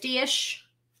 50-ish.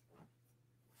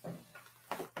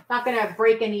 Not going to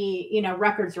break any,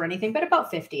 records or anything, but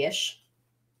about 50-ish.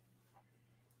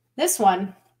 This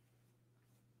one,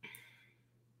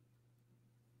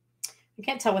 I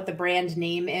can't tell what the brand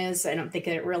name is. I don't think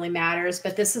it really matters,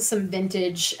 but this is some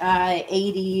vintage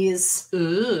 80s.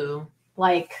 Ooh.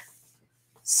 Like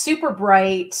super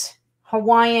bright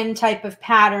Hawaiian type of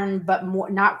pattern, but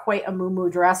not quite a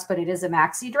muumuu dress, but it is a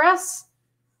maxi dress.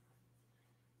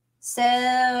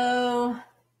 So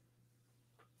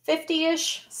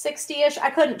 50-ish, 60-ish. I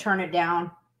couldn't turn it down.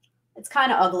 It's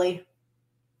kind of ugly.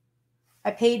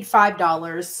 I paid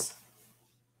 $5.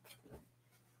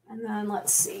 And then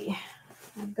let's see.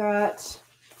 I've got,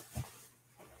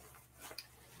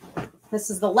 this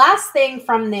is the last thing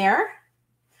from there.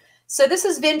 So this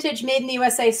is vintage, made in the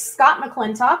USA, Scott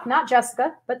McClintock, not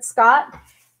Jessica, but Scott.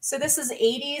 So this is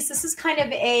 80s. This is kind of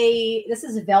this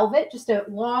is velvet, just a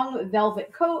long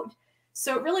velvet coat.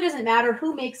 So it really doesn't matter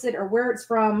who makes it or where it's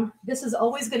from. This is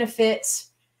always going to fit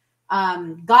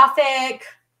Gothic,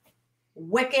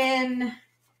 Wiccan,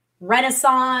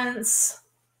 Renaissance,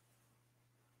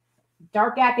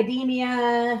 Dark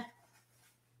Academia,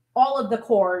 all of the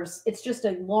cores. It's just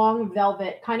a long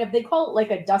velvet kind of, they call it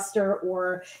like a duster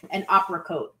or an opera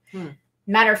coat.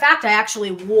 Matter of fact, I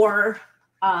actually wore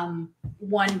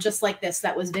one just like this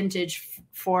that was vintage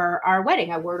for our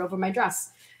wedding. I wore it over my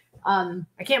dress. I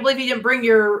can't believe you didn't bring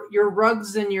your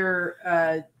rugs and your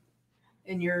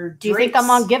Do you think I'm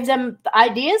gonna give them the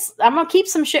ideas? I'm gonna keep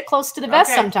some shit close to the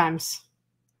vest sometimes.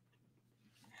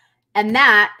 And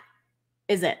that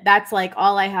is it. That's like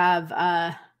all I have.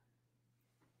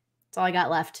 That's all I got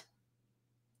left.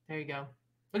 There you go.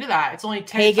 Look at that. It's only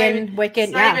 10. Pagan, Wiccan.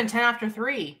 It's not even 10 after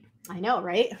 3. I know,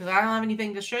 right? Because I don't have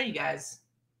anything to show you guys.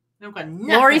 I've got nothing.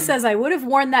 Lori says, I would have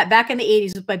worn that back in the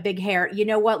 80s with my big hair. You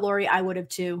know what, Lori? I would have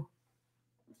too.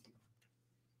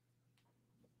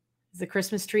 Is the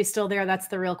Christmas tree still there? That's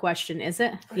the real question. Is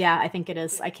it? Yeah, I think it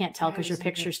is. I can't tell because your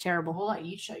picture's terrible. Hold on.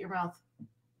 You shut your mouth.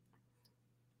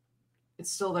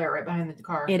 It's still there right behind the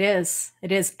car. It is.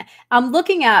 It is. I'm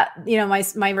looking at, you know,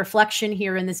 my reflection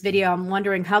here in this video. I'm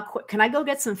wondering how quick, can I go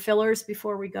get some fillers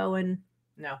before we go and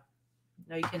no,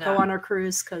 you cannot go on our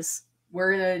cruise? Because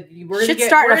we're gonna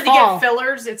get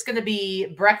fillers. It's gonna be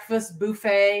breakfast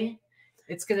buffet.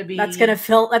 It's gonna be that's gonna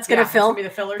fill. That's gonna fill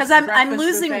because I'm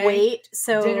losing weight.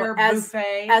 So dinner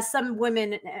buffet. As some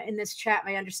women in this chat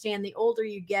may understand, the older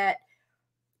you get,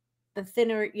 the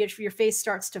thinner your face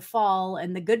starts to fall.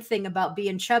 And the good thing about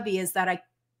being chubby is that I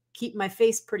keep my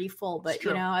face pretty full. But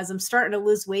you know, as I'm starting to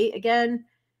lose weight again.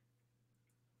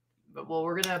 But well,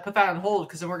 we're gonna put that on hold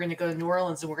because then we're gonna go to New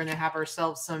Orleans and we're gonna have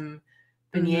ourselves some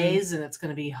beignets, and it's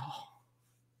gonna be.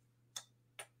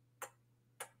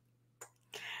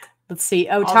 Let's see.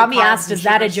 Oh, Tommy asked, is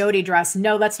that a Jody dress?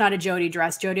 No, that's not a Jody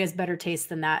dress. Jody has better taste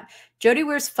than that. Jody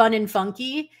wears fun and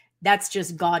funky. That's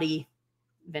just gaudy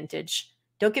vintage.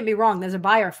 Don't get me wrong. There's a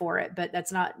buyer for it, but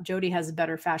that's not, Jody has a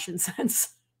better fashion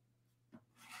sense.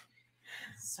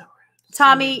 So rude.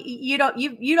 Tommy, you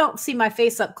don't see my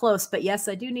face up close, but yes,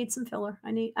 I do need some filler.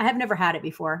 I have never had it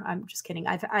before. I'm just kidding.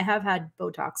 I have had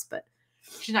Botox, but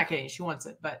she's not kidding. She wants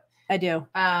it, but I do.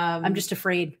 I'm just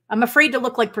afraid. I'm afraid to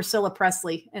look like Priscilla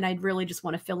Presley, and I really just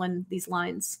want to fill in these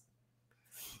lines.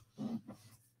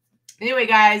 Anyway,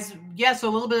 guys, yeah, so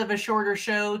a little bit of a shorter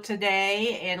show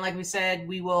today. And like we said,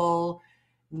 we will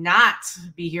not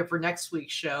be here for next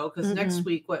week's show because next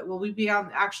week, what will we be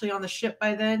actually on the ship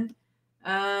by then?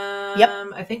 Yep.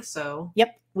 I think so.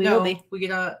 Yep, we will be. We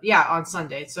get on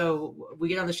Sunday. So we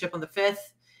get on the ship on the 5th.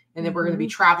 And then we're going to be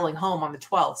traveling home on the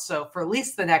 12th. So for at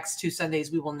least the next 2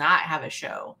 Sundays, we will not have a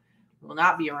show. We will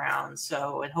not be around.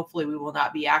 So, and hopefully we will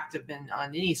not be active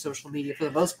on any social media for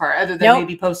the most part, other than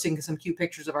maybe posting some cute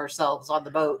pictures of ourselves on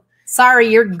the boat. Sorry,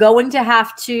 you're going to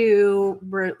have to,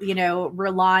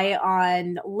 rely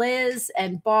on Liz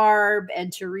and Barb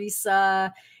and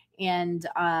Teresa and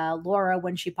Laura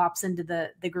when she pops into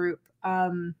the group.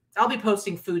 I'll be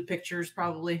posting food pictures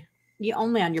probably.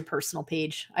 Only on your personal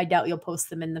page. I doubt you'll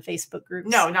post them in the Facebook groups.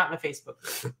 No, not in the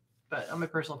Facebook group, but on my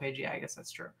personal page. Yeah, I guess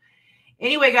that's true.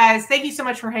 Anyway, guys, thank you so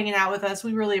much for hanging out with us.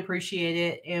 We really appreciate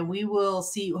it. And we will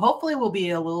see. Hopefully we'll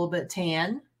be a little bit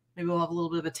tan. Maybe we'll have a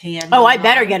little bit of a tan. Oh, I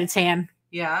better get a tan.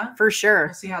 Yeah. For sure.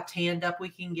 We'll see how tanned up we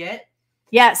can get.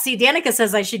 Yeah. See, Danica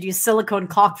says I should use silicone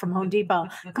caulk from Home Depot.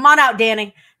 Come on out,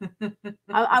 Danny.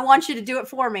 I want you to do it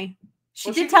for me. She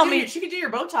did tell me she could do your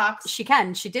Botox. She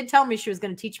can. She did tell me she was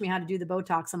going to teach me how to do the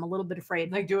Botox. I'm a little bit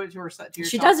afraid. Like do it to yourself.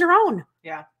 She does her own.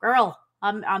 Yeah. Girl,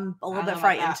 I'm a little bit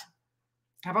frightened.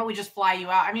 How about we just fly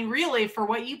you out? I mean, really, for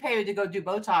what you pay to go do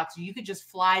Botox, you could just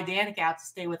fly Danica out to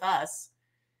stay with us.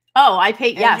 Oh, I pay.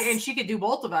 Yes. And she could do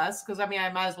both of us because, I mean,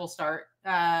 I might as well start.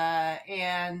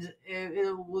 And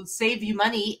it will save you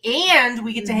money. And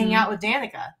we get to hang out with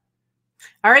Danica.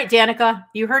 All right, Danica,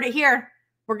 you heard it here.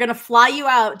 We're going to fly you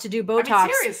out to do Botox. I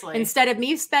mean, seriously. Instead of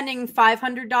me spending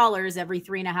 $500 every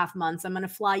 3.5 months, I'm going to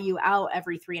fly you out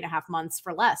every 3.5 months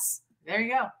for less. There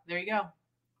you go. There you go.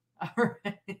 All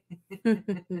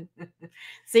right.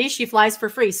 See, she flies for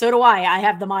free. So do I. I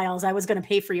have the miles. I was going to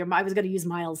pay for I was going to use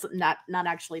miles, not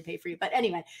actually pay for you. But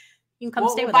anyway, you can come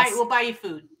stay with us. We'll buy you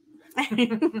food.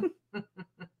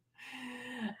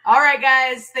 All right,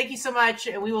 guys. Thank you so much.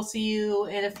 And we will see you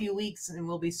in a few weeks and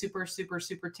we'll be super, super,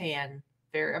 super tan.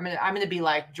 I'm gonna be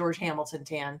like George Hamilton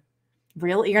tan.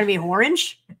 Really? You're gonna be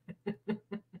orange?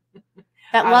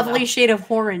 That lovely shade of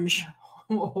orange.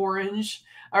 Orange.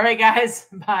 All right, guys.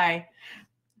 Bye.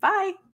 Bye.